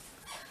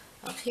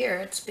of here,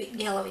 it's a big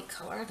yellowy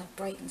color that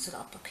brightens it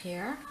up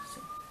here.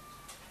 So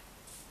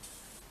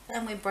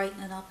then we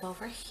brighten it up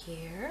over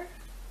here.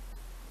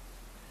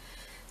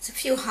 There's a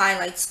few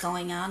highlights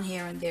going on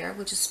here and there.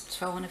 We'll just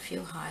throw in a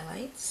few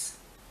highlights.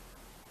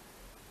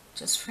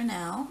 Just for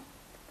now.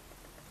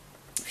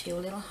 A few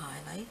little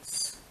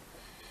highlights.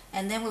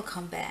 And then we'll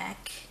come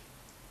back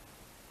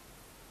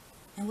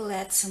and we'll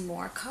add some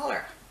more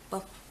color.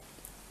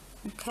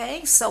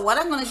 Okay, so what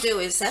I'm going to do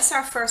is, that's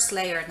our first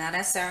layer. Now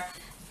that's our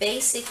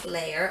basic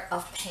layer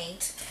of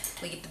paint.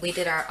 We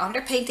did our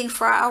underpainting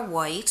for our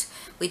white.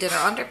 We did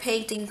our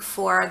underpainting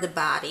for the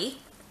body.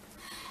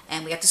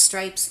 And we got the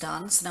stripes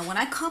done. So now when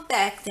I come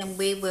back, then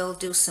we will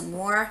do some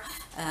more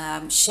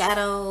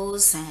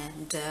shadows,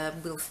 and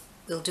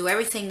we'll do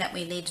everything that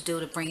we need to do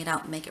to bring it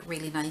out and make it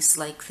really nice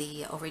like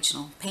the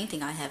original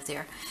painting I have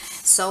there.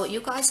 So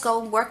you guys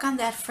go and work on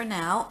that for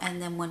now,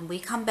 and then when we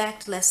come back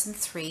to lesson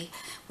 3,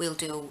 we'll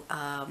do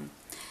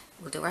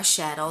our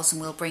shadows,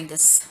 and we'll bring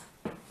this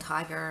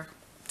tiger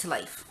to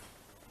life.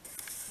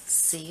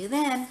 See you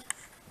then.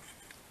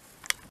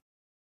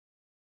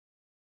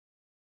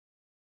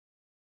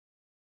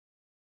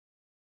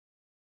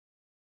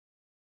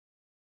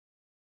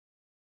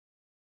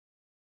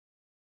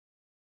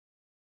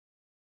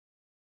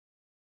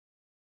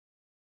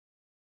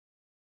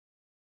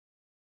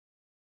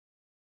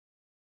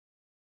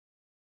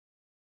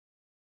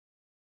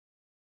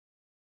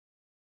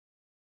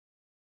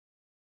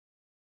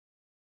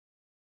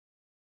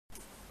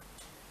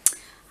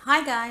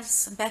 Hi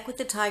guys, I'm back with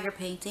the tiger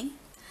painting.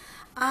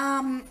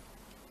 I'm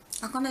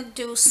going to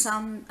do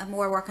some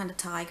more work on the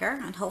tiger,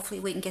 and hopefully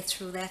we can get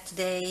through that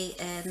today,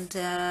 and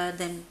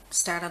then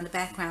start on the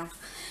background.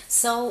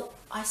 So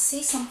I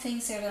see some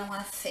things here that I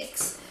want to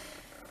fix.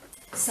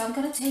 So I'm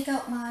going to take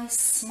out my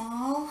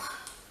small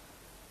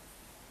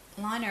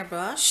liner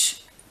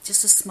brush,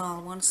 just a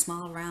small one,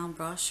 small round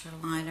brush or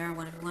liner,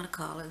 whatever you want to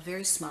call it,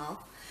 very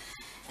small.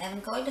 And I'm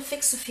going to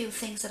fix a few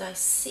things that I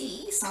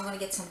see. So I'm going to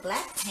get some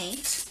black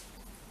paint.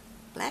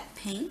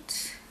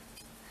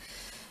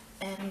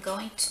 And I'm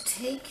going to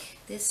take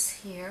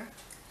this here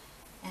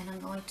and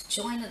I'm going to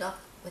join it up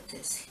with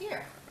this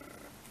here.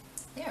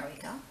 There we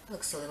go.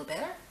 Looks a little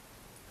better.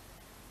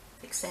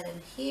 Fix that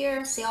in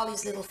here. See all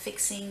these little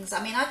fixings.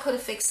 I mean, I could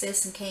have fixed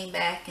this and came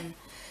back and,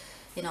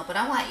 you know, but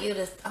I want you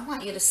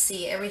to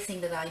see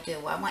everything that I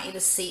do. I want you to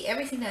see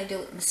everything that I do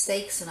with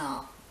mistakes and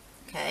all.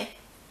 Okay?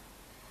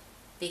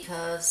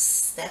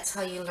 Because that's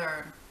how you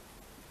learn.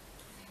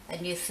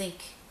 And you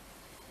think,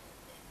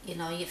 you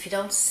know, if you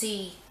don't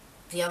see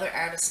the other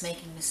artists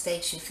making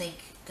mistakes, you think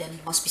then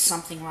there must be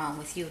something wrong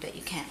with you that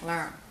you can't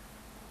learn.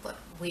 But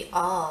we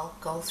all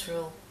go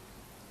through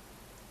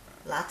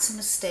lots of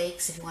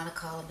mistakes, if you want to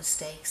call them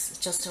mistakes. It's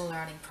just a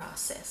learning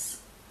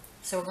process.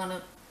 So we're going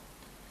to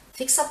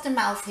fix up the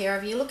mouth here.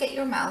 If you look at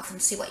your mouth and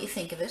see what you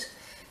think of it.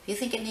 If you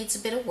think it needs a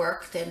bit of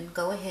work, then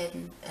go ahead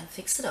and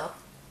fix it up.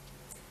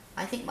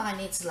 I think mine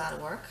needs a lot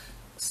of work.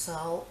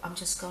 So I'm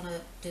just going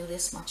to do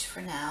this much for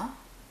now.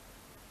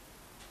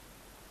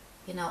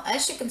 You know,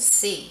 as you can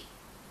see,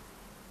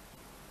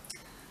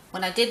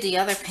 when I did the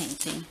other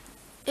painting,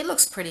 it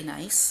looks pretty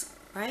nice,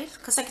 right?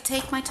 Because I could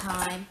take my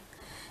time.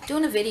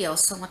 Doing a video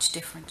is so much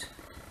different.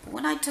 But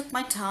when I took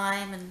my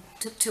time and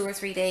took 2 or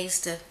 3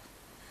 days to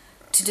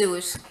do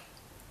it,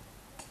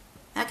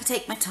 I could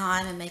take my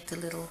time and make the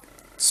little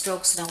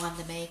strokes that I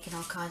wanted to make and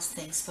all kinds of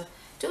things. But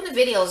doing a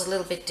video is a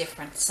little bit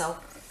different. So,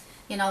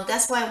 you know,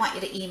 that's why I want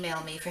you to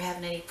email me if you're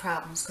having any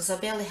problems, because I'll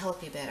be able to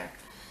help you better.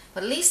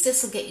 But at least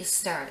this will get you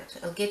started.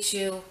 It'll get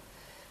you,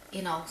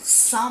 you know,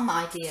 some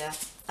idea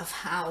of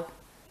how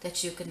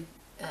that you can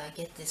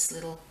get this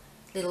little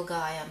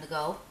guy on the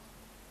go.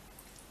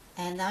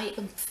 And now you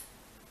can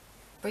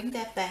bring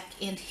that back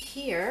in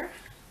here.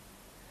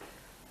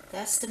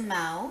 That's the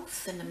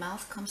mouth, and the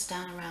mouth comes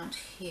down around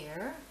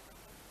here.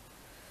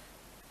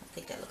 I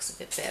think that looks a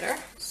bit better,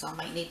 so I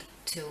might need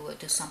to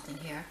do something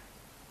here.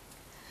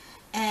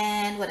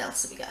 And what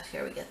else have we got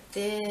here? We got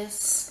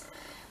this.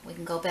 We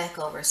can go back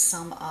over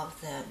some of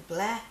the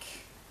black,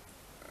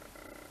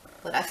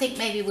 but I think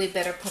maybe we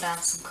better put on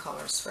some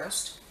colors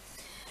first.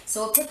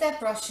 So we'll put that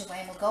brush away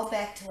and we'll go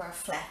back to our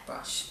flat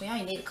brush. We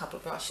only need a couple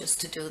of brushes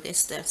to do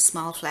this, the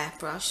small flat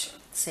brush,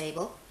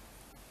 sable.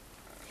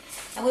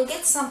 And we'll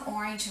get some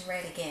orange and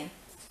red again.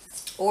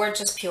 or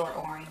just pure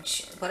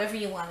orange, whatever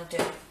you want to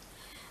do.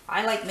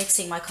 I like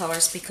mixing my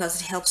colors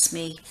because it helps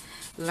me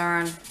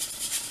learn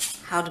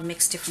how to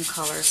mix different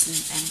colors,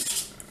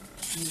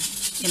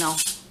 and you know,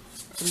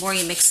 the more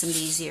you mix them, the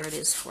easier it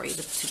is for you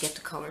to get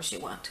the colors you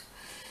want.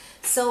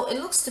 So it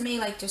looks to me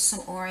like there's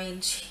some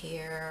orange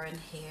here and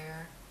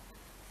here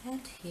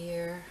and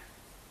here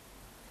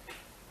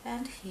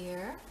and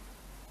here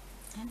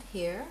and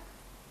here.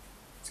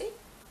 See?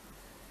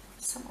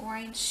 Some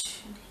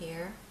orange in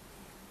here.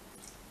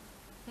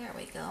 There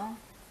we go.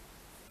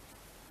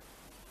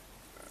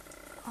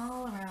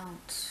 All around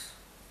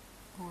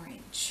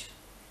orange.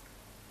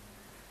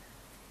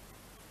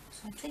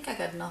 So I think I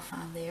got enough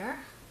on there.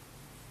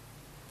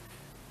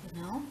 You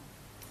know,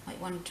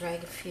 might want to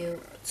drag a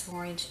few bits of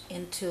orange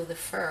into the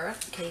fur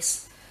in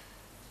case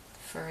the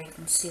fur, you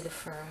can see the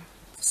fur,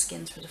 the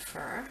skins for the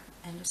fur.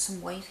 And there's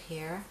some white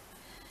here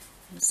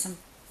and some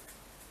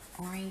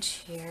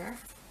orange here.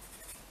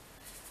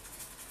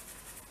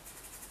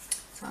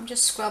 So I'm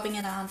just scrubbing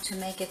it on to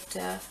make it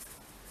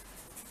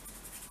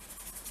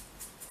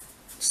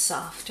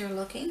softer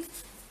looking.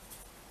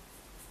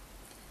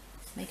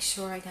 Make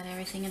sure I got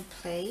everything in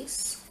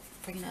place.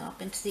 Bringing it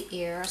up into the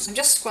ear. So I'm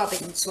just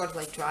scrubbing, sort of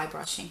like dry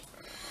brushing.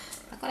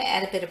 I'm going to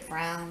add a bit of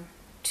brown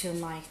to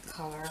my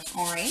color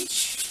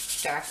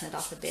orange. Darken it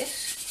up a bit.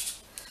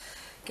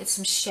 Get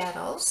some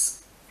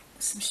shadows.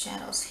 Some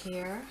shadows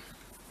here.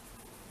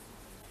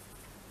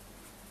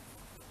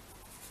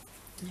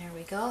 There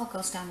we go. It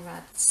goes down the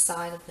right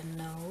side of the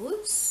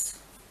nose.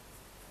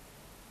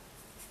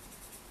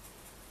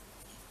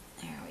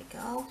 There we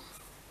go.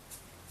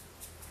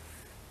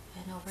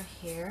 And over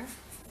here.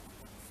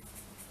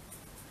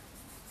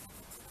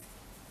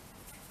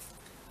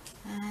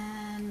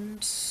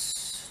 And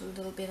a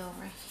little bit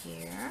over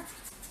here.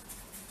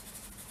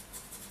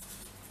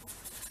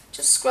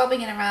 Just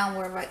scrubbing it around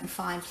where I can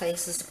find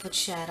places to put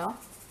shadow.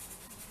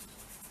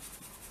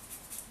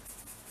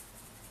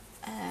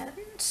 And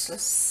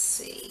let's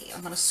see,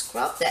 I'm going to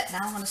scrub that now.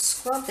 I'm going to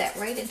scrub that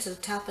right into the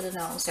top of the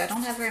nose. I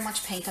don't have very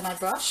much paint on my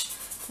brush.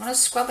 I'm going to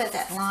scrub at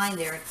that line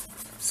there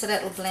so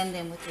that it'll blend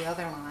in with the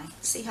other line.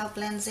 See how it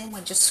blends in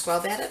when just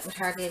scrub at it with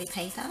hardly any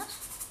paint on it?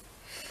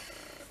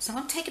 So I'm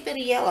going to take a bit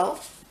of yellow,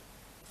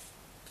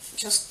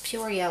 just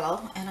pure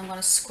yellow, and I'm going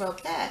to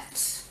scrub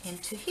that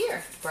into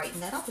here to brighten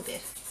that up a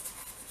bit.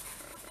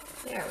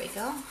 There we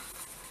go.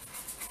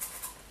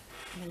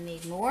 I'm going to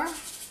need more.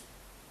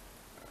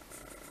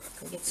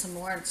 Go get some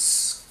more and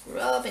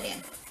scrub it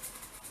in.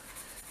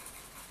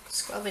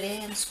 Scrub it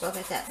in, scrub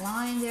at that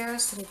line there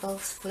so they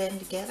both blend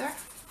together.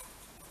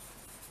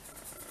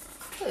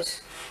 Good.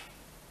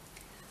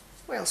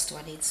 Where else do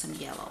I need some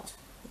yellow?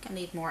 I think I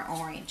need more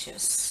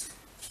oranges.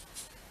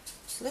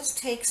 So let's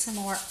take some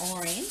more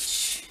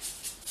orange.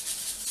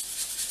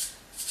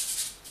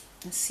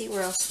 And see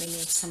where else we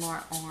need some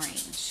more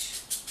orange.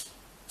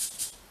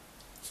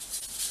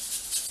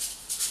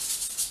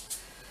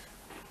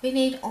 We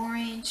need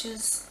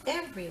oranges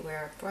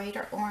everywhere.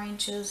 Brighter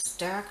oranges,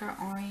 darker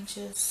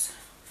oranges.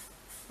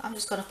 I'm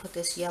just going to put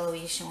this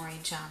yellowish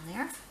orange on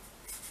there.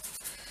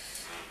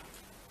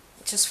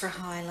 Just for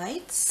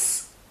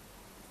highlights.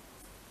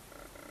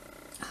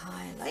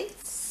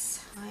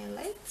 Highlights.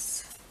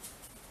 Highlights.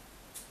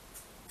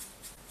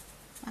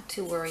 Not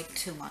too worried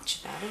too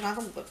much about it. I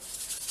would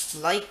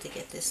like to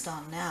get this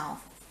done now.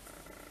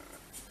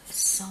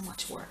 It's so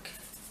much work.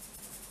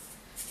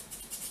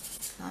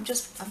 I'm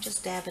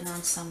just dabbing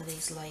on some of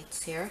these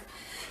lights here,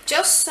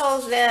 just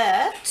so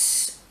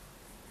that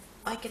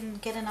I can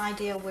get an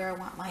idea where I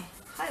want my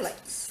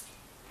highlights.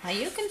 Now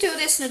you can do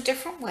this in a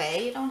different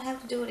way. You don't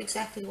have to do it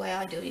exactly the way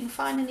I do. You can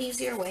find an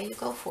easier way to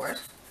go for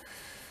it.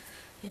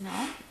 You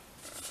know,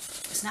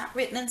 it's not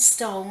written in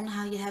stone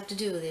how you have to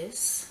do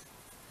this.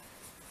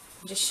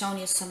 I'm just showing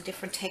you some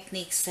different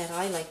techniques that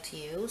I like to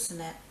use, and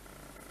that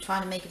I'm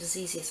trying to make it as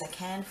easy as I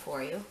can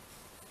for you.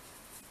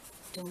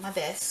 Doing my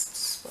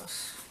best, but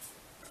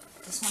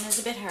this one is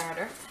a bit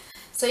harder.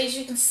 So as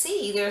you can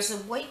see, there's a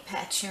white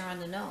patch here on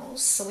the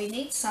nose. So we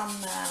need some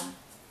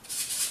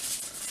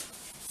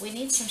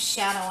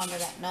shadow under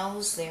that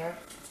nose there.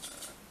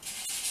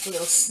 A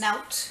little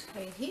snout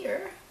right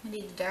here. We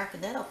need to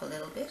darken that up a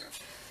little bit.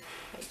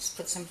 Right, just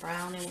put some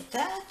brown in with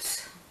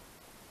that.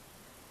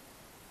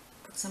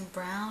 Put some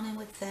brown in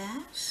with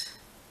that.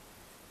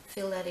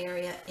 Fill that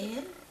area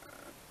in.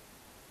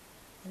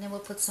 And then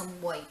we'll put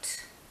some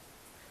white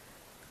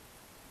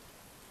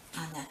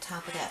on that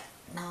top of that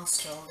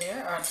nostril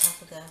there, or on top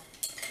of the,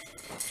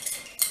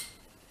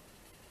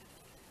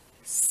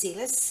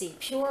 let's see,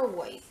 pure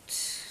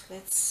white.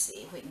 Let's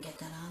see if we can get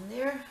that on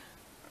there.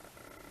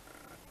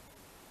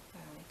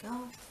 There we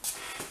go.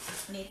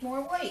 We need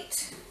more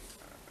white.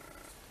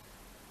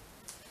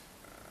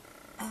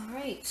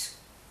 Alright.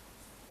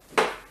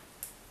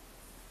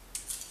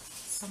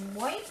 Some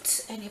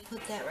white, and you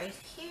put that right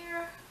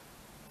here.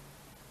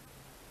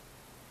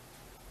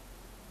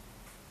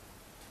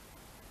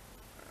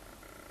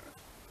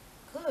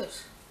 Good.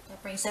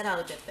 That brings that out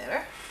a bit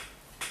better.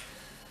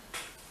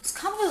 It's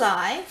coming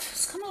alive.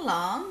 It's coming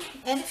along.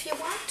 And if you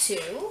want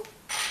to,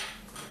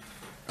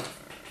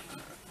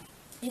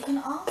 you can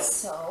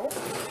also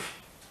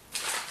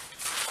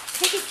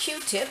take a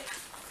Q-tip,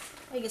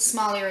 make a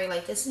small area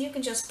like this, and you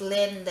can just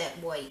blend that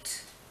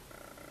white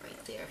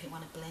right there. If you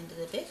want to blend it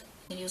a bit,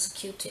 you can use a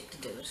Q-tip to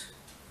do it.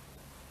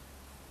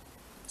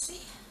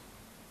 See?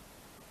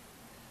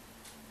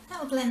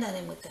 I'll blend that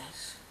in with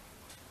that.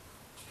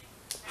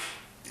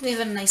 We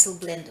have a nice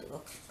little blended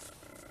look.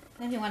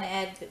 And if you want to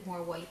add a bit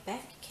more white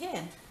back, you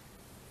can.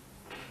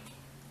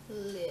 A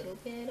little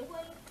bit of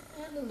white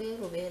and a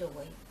little bit of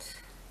white.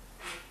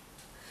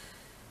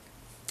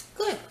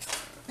 Good.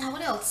 Now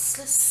what else?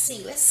 Let's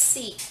see.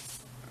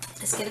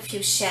 Let's get a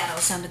few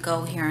shadows on the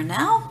go here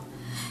now.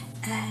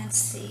 And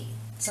see.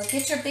 So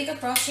get your bigger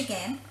brush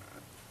again.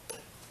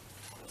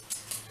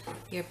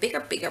 Your bigger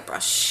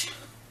brush.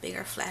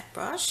 Bigger flat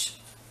brush.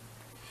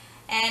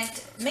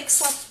 And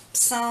mix up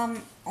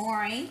some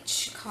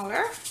orange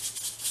color.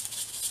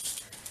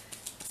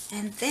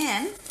 And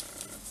then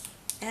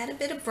add a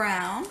bit of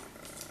brown.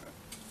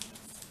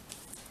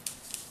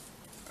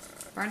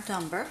 Burnt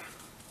umber.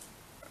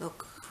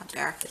 Look how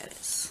dark that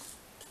is.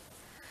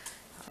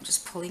 I'm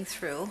just pulling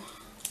through.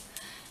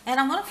 And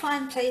I'm going to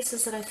find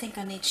places that I think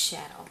I need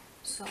shadow.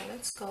 So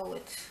let's go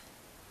with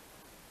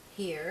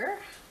here.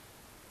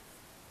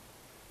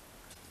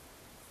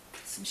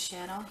 Some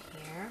shadow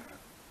here.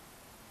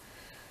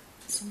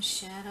 Some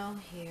shadow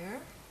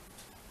here.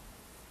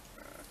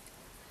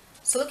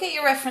 So look at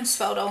your reference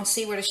photo and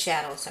see where the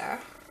shadows are.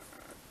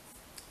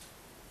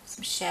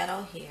 Some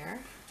shadow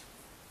here.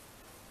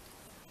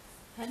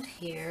 And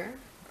here.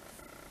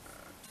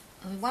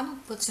 And we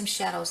want to put some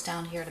shadows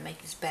down here to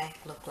make his back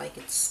look like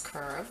it's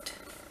curved.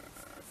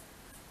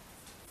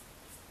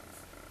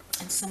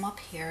 And some up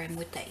here, and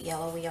with that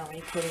yellow we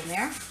already put in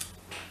there.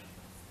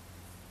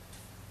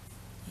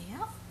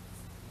 Yeah.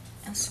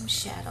 And some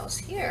shadows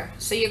here.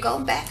 So you're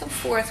going back and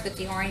forth with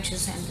the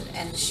oranges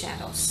and the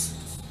shadows.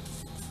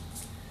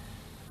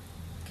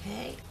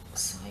 Okay,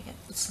 so I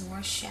got to put some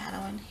more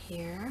shadow in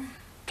here.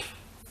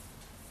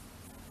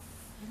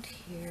 And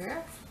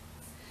here.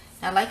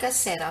 Now, like I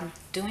said, I'm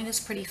doing this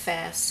pretty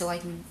fast so I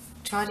can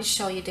try to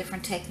show you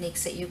different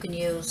techniques that you can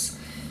use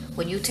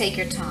when you take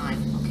your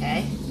time,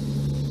 okay?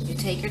 You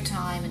take your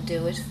time and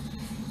do it.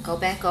 Go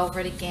back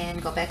over it again.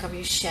 Go back over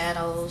your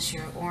shadows,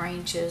 your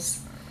oranges.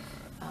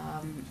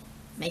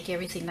 Make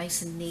everything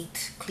nice and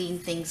neat. Clean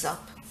things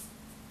up,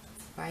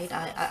 right?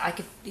 I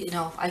could, you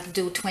know, I could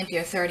do 20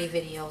 or 30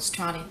 videos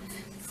trying to,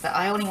 but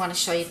I only want to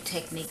show you the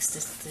techniques,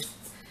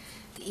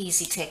 the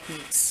easy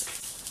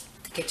techniques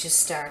to get you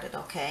started,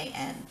 okay?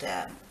 And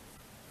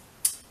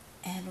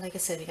like I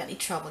said, if you got any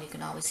trouble, you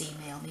can always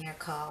email me or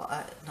call.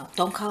 No,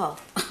 don't call.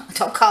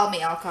 Don't call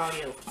me. I'll call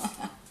you.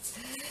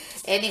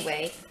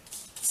 Anyway,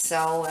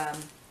 so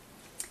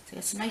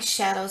got some nice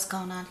shadows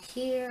going on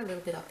here, a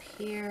little bit up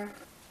here.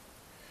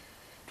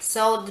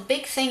 So the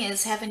big thing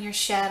is having your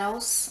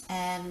shadows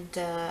and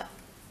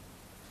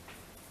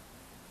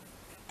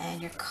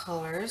your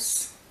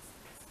colors.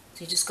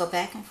 So you just go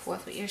back and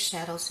forth with your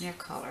shadows and your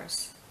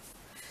colors.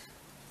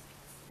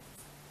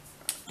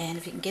 And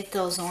if you can get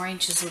those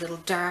oranges a little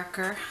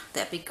darker,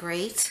 that'd be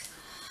great.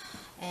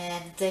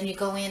 And then you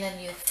go in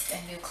and you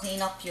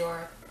clean up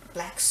your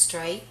black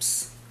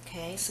stripes.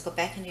 Okay, so go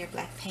back into your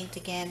black paint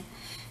again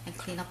and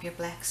clean up your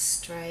black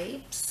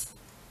stripes.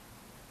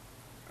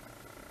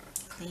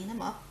 Clean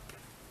them up.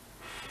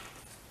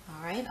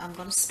 Alright, I'm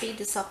going to speed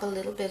this up a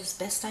little bit as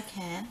best I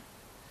can.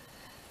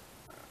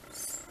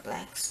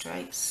 Black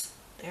stripes.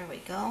 There we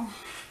go.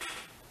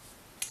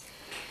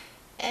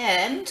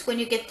 And when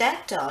you get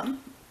that done,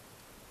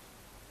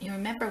 you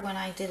remember when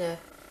I did a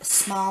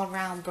small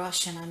round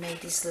brush and I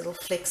made these little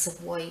flicks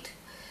of white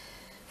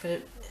for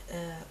the,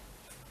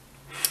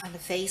 on the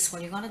face?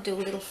 Well, you're going to do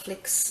little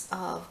flicks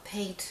of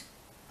paint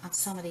on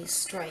some of these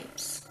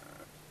stripes.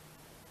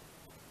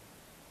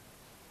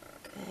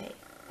 Okay,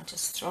 I'm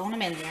just throwing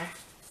them in there.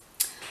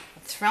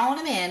 I'm throwing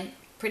them in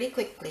pretty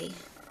quickly.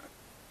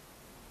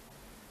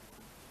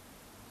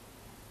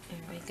 There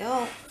we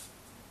go.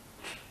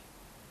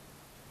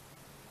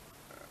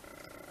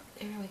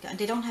 There we go. And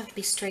they don't have to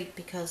be straight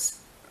because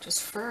there's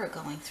fur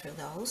going through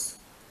those,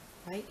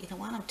 right? You don't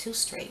want them too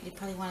straight. You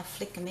probably want to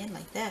flick them in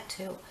like that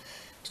too.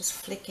 Just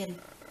flick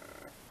in,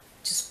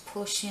 just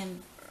push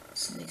in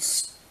some of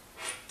these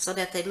so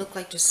that they look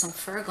like there's some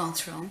fur going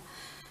through them.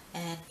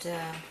 And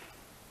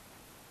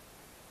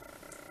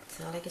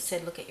so like I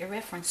said, look at your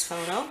reference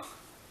photo.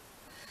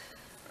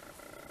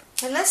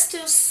 And let's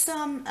do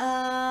some,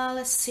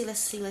 let's see.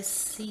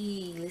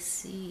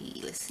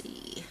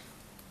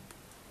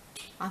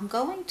 I'm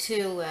going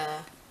to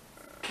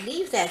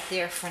leave that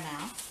there for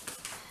now.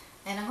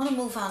 And I'm going to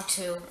move on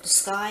to the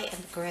sky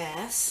and the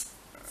grass.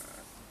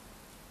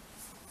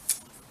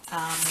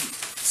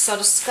 So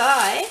the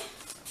sky,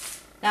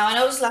 now I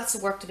know there's lots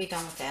of work to be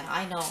done with that.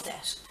 I know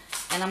that.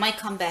 And I might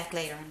come back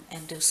later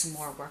and do some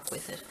more work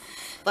with it.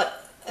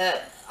 But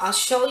I'll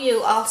show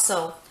you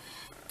also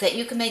that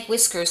you can make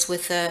whiskers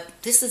with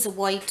this is a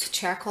white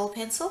charcoal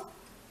pencil.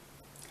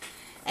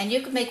 And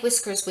you can make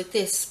whiskers with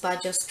this by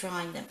just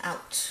drawing them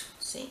out.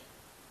 See?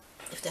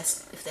 If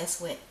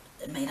that's wet,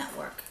 it may not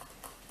work.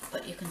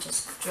 but you can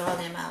just draw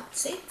them out.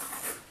 See?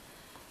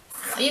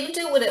 You can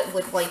do it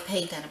with white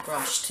paint and a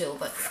brush too,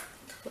 but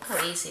look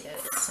how easy that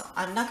is. So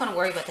I'm not going to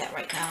worry about that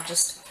right now.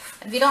 Just,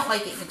 and if you don't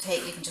like it,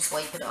 you can just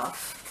wipe it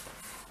off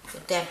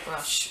with a damp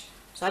brush.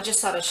 So I just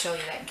thought I'd show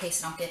you that in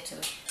case I don't get to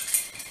it.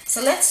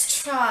 So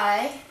let's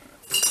try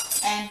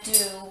and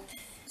do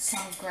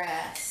some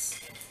grass.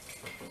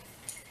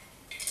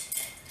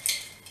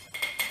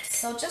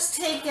 So just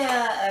take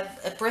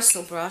a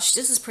bristle brush.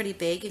 This is pretty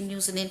big. You can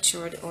use an inch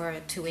or a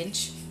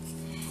 2-inch.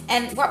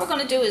 And what we're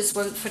going to do is,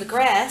 for the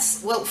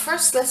grass, well,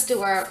 first let's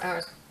do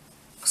our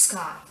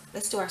sky.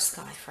 Let's do our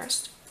sky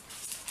first.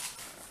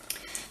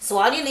 So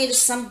all you need is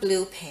some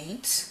blue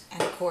paint,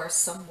 and of course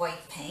some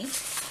white paint,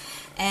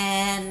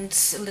 and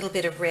a little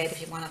bit of red if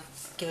you want to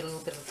give it a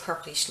little bit of a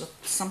purplish look.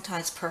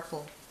 Sometimes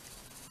purple,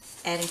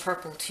 adding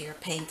purple to your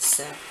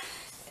paints,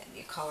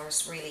 your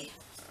colors really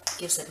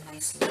gives it a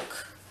nice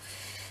look.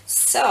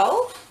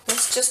 So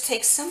let's just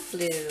take some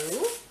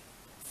blue,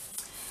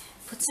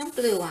 put some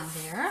blue on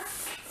there.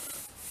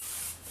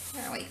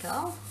 There we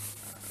go.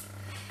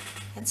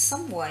 And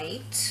some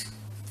white.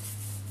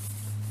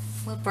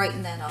 We'll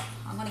brighten that up.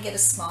 I'm going to get a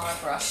smaller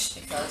brush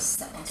because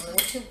that one's a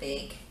little too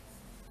big.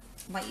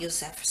 I might use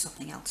that for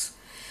something else.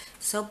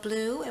 So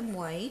blue and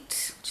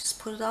white, just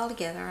put it all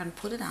together and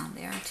put it on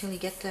there until you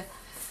get the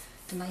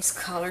nice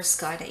color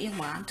sky that you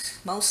want.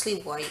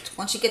 Mostly white.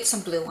 Once you get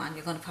some blue on,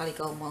 you're going to probably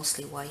go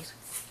mostly white.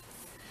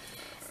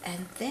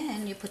 And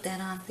then you put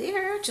that on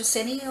there, just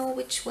any old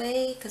which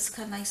way, because it's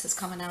kind of nice it's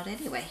coming out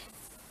anyway.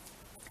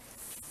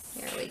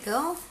 There we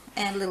go.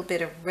 And a little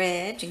bit of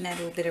red. You can add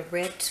a little bit of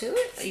red to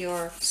it,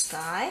 your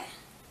sky.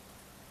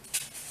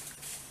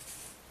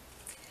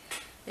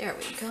 There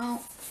we go.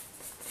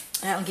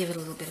 That will give it a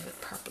little bit of a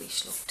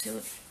purplish look to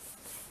it.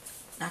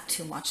 Not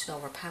too much, it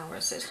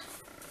overpowers it.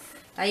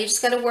 Now you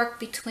just got to work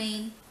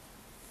between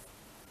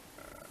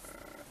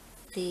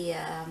the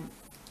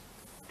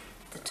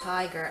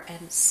tiger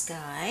and the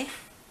sky.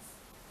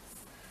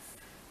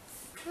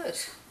 Good.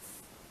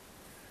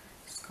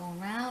 Just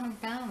going round and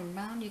round and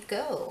round you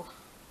go.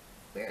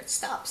 Where it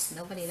stops,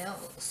 nobody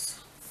knows.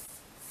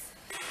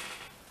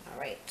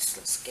 Alright,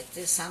 let's get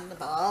this on the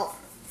ball.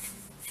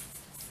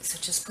 So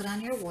just put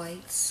on your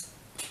whites.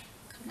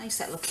 How nice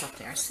that looks up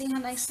there. See how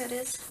nice that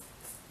is?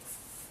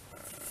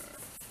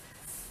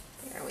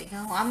 There we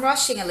go. I'm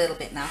rushing a little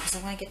bit now because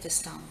I want to get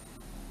this done.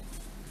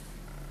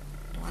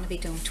 I don't want to be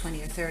doing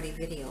 20 or 30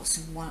 videos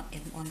in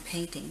one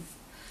painting.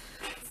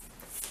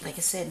 Like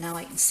I said, now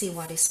I can see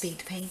why they speed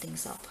the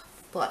paintings up.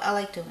 But I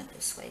like doing it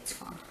this way. It's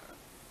fun.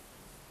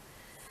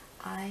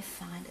 I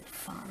find it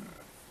fun.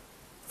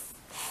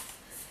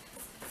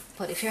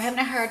 But if you're having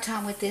a hard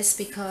time with this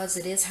because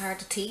it is hard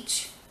to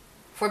teach,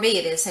 for me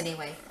it is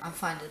anyway, I'm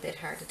finding it a bit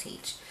hard to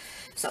teach.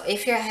 So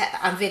if you're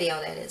on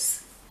video, that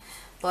is.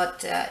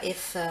 But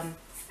if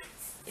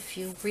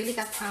you really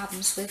got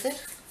problems with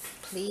it,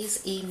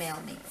 please email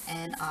me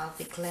and I'll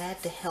be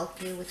glad to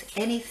help you with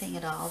anything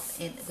at all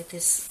with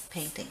this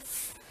painting.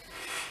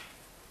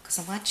 Because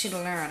I want you to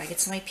learn. I get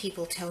so many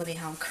people telling me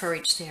how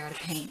encouraged they are to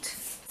paint.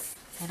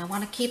 And I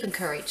want to keep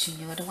encouraging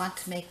you. I don't want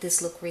to make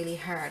this look really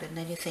hard. And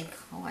then you think,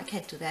 oh, I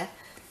can't do that.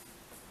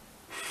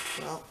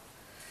 Well,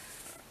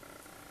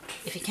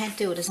 if you can't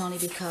do it, it's only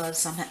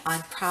because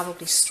I'm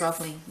probably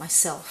struggling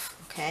myself,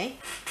 okay?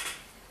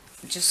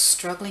 I'm just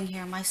struggling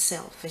here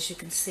myself, as you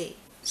can see.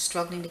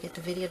 Struggling to get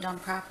the video done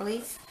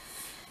properly.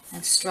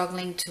 And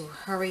struggling to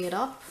hurry it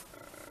up.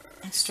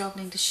 And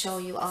struggling to show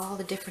you all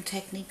the different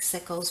techniques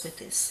that goes with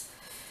this.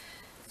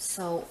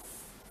 So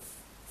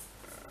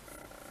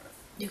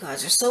you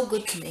guys are so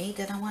good to me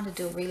that I want to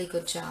do a really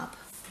good job.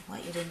 I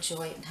want you to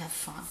enjoy it and have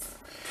fun.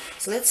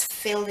 So let's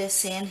fill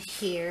this in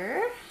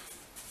here.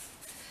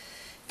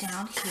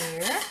 Down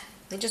here.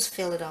 We'll just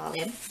fill it all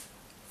in.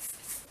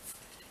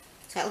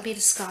 So that'll be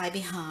the sky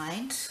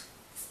behind.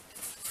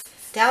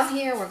 Down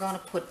here we're going to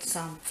put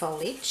some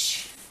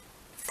foliage.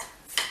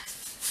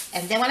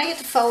 And then when I get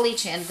the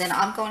foliage in, then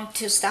I'm going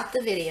to stop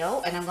the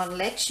video and I'm going to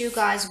let you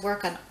guys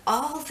work on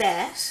all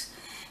that.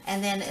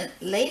 And then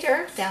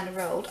later down the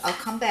road, I'll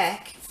come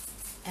back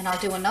and I'll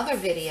do another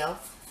video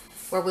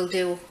where we'll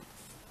do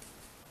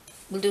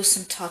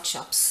some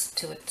touch-ups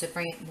to it to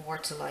bring it more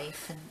to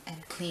life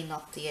and clean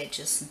up the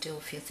edges and do a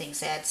few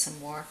things, add some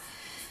more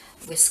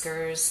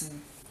whiskers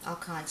and all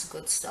kinds of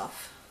good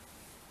stuff.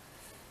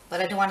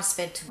 But I don't want to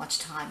spend too much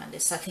time on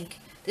this. I think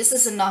this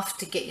is enough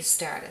to get you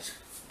started,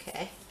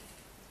 okay?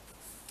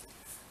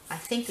 I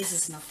think this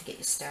is enough to get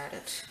you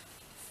started.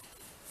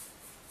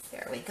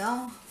 There we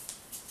go.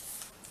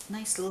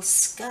 Nice little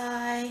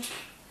sky.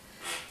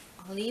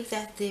 I'll leave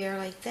that there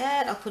like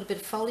that. I'll put a bit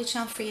of foliage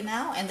on for you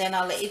now, and then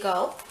I'll let you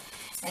go.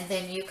 And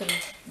then you can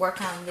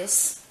work on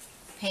this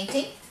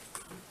painting.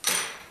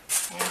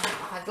 And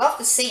I'd love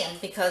to see them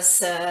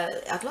because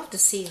I'd love to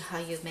see how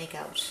you make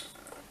out.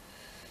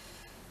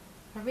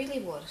 I really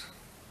would.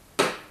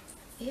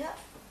 Yeah.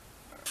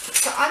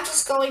 So I'm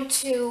just going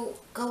to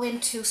go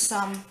into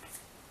some,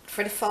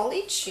 for the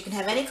foliage, you can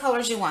have any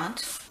colors you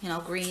want. You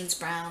know, greens,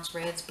 browns,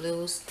 reds,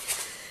 blues,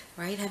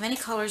 right? Have any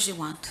colors you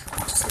want.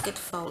 Just look at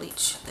the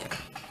foliage there.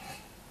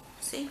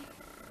 See?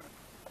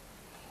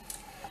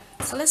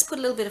 So let's put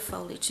a little bit of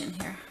foliage in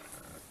here.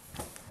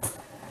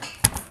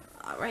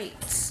 All right.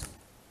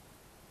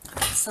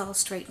 It's all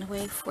straightened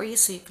away for you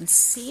so you can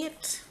see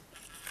it.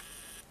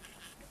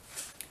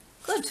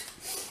 Good.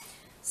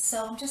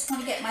 So I'm just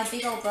going to get my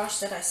big old brush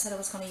that I said I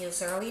was going to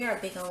use earlier,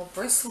 a big old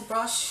bristle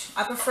brush.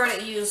 I prefer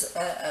to use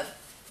a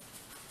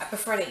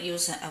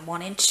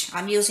 1 inch.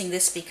 I'm using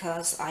this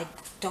because I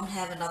don't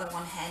have another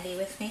one handy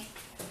with me,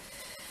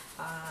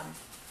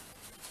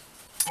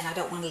 and I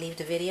don't want to leave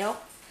the video.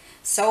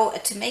 So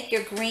to make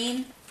your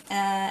green,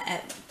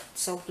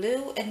 so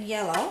blue and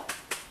yellow,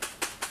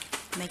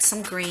 make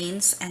some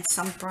greens and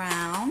some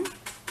brown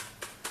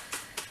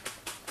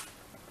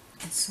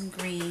and some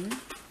green.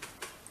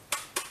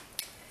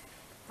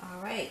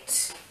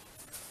 Alright.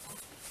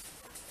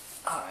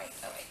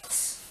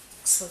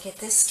 So get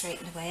this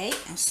straightened away,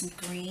 and some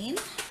green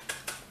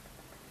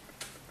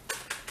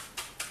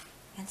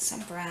and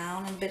some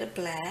brown and a bit of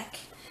black.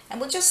 And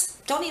we'll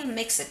just, don't even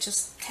mix it,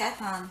 just tap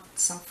on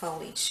some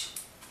foliage.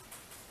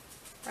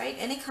 Right?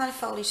 Any kind of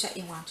foliage that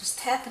you want, just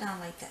tap it on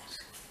like that.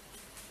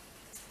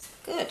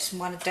 Good. You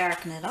want to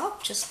darken it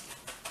up, just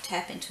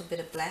tap into a bit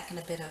of black and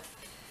a bit of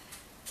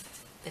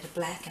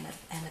black and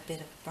a bit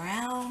of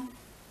brown.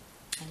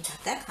 And you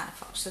got that kind of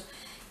foliage. So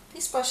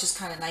this brush is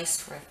kind of nice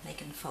for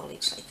making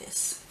foliage like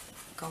this.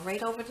 Go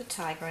right over the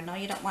tiger. I know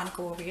you don't want to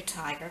go over your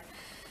tiger,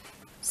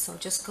 so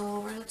just go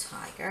over the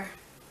tiger.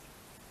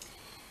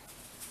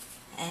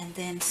 And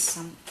then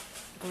some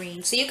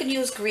green. So you can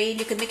use green.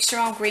 You can mix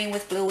your own green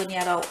with blue and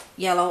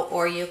yellow,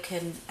 or you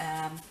can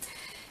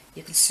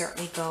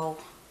certainly go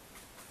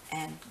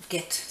and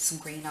get some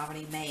green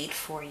already made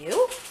for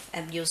you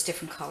and use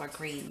different color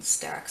greens,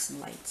 darks and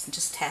lights, and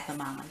just tap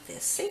them on like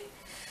this. See?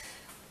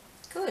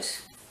 Good.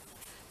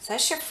 So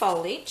that's your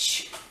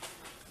foliage.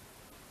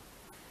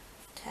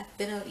 Tap a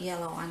bit of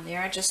yellow on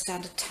there, just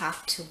on the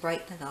top to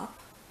brighten it up.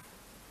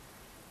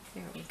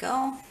 There we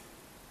go.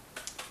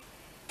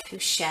 A few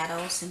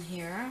shadows in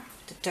here,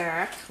 the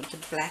dark with the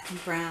black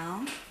and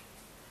brown.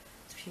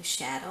 A few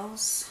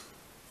shadows.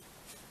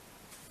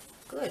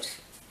 Good.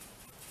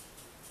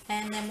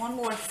 And then one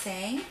more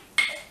thing.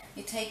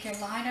 You take your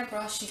liner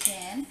brush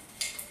again.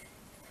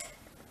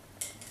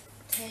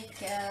 Take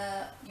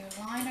your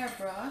liner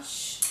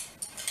brush.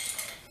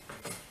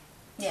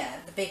 Yeah,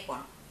 the big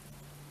one.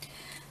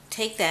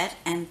 Take that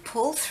and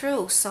pull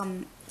through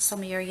some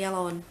of your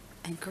yellow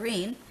and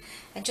green,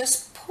 and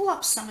just pull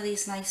up some of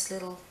these nice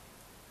little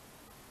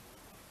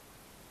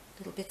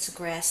bits of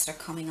grass that are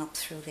coming up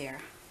through there.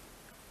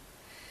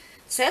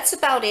 So that's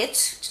about it.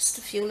 Just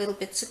a few little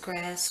bits of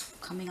grass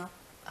coming up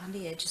on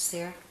the edges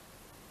there.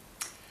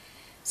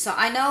 So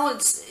I know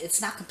it's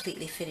not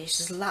completely finished.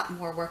 There's a lot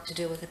more work to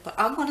do with it, but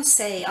I'm going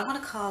to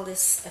call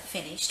this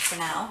finished for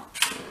now.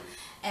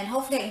 And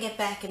hopefully I can get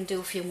back and do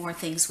a few more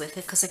things with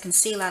it, because I can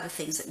see a lot of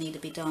things that need to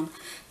be done.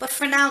 But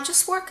for now,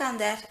 just work on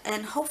that,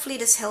 and hopefully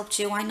this helped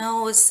you. I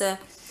know it's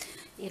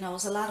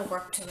it's a lot of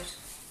work to it,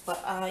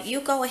 but you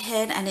go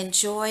ahead and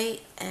enjoy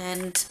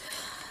and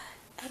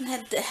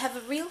have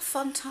a real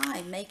fun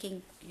time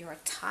making your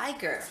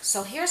tiger.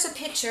 So here's a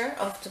picture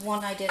of the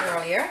one I did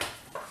earlier.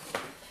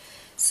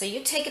 So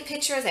you take a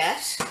picture of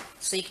that,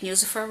 so you can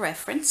use it for a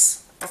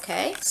reference.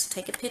 Okay, so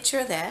take a picture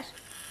of that.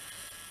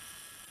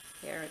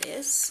 There it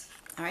is.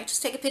 All right,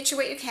 just take a picture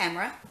with your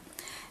camera,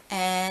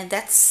 and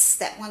that's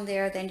that one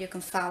there. Then you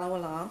can follow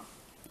along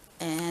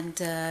and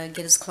get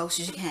as close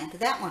as you can to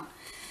that one.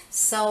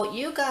 So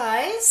you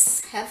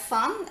guys have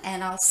fun,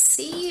 and I'll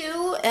see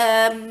you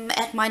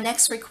at my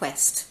next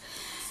request.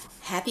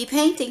 Happy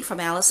painting from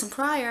Allison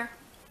Pryor.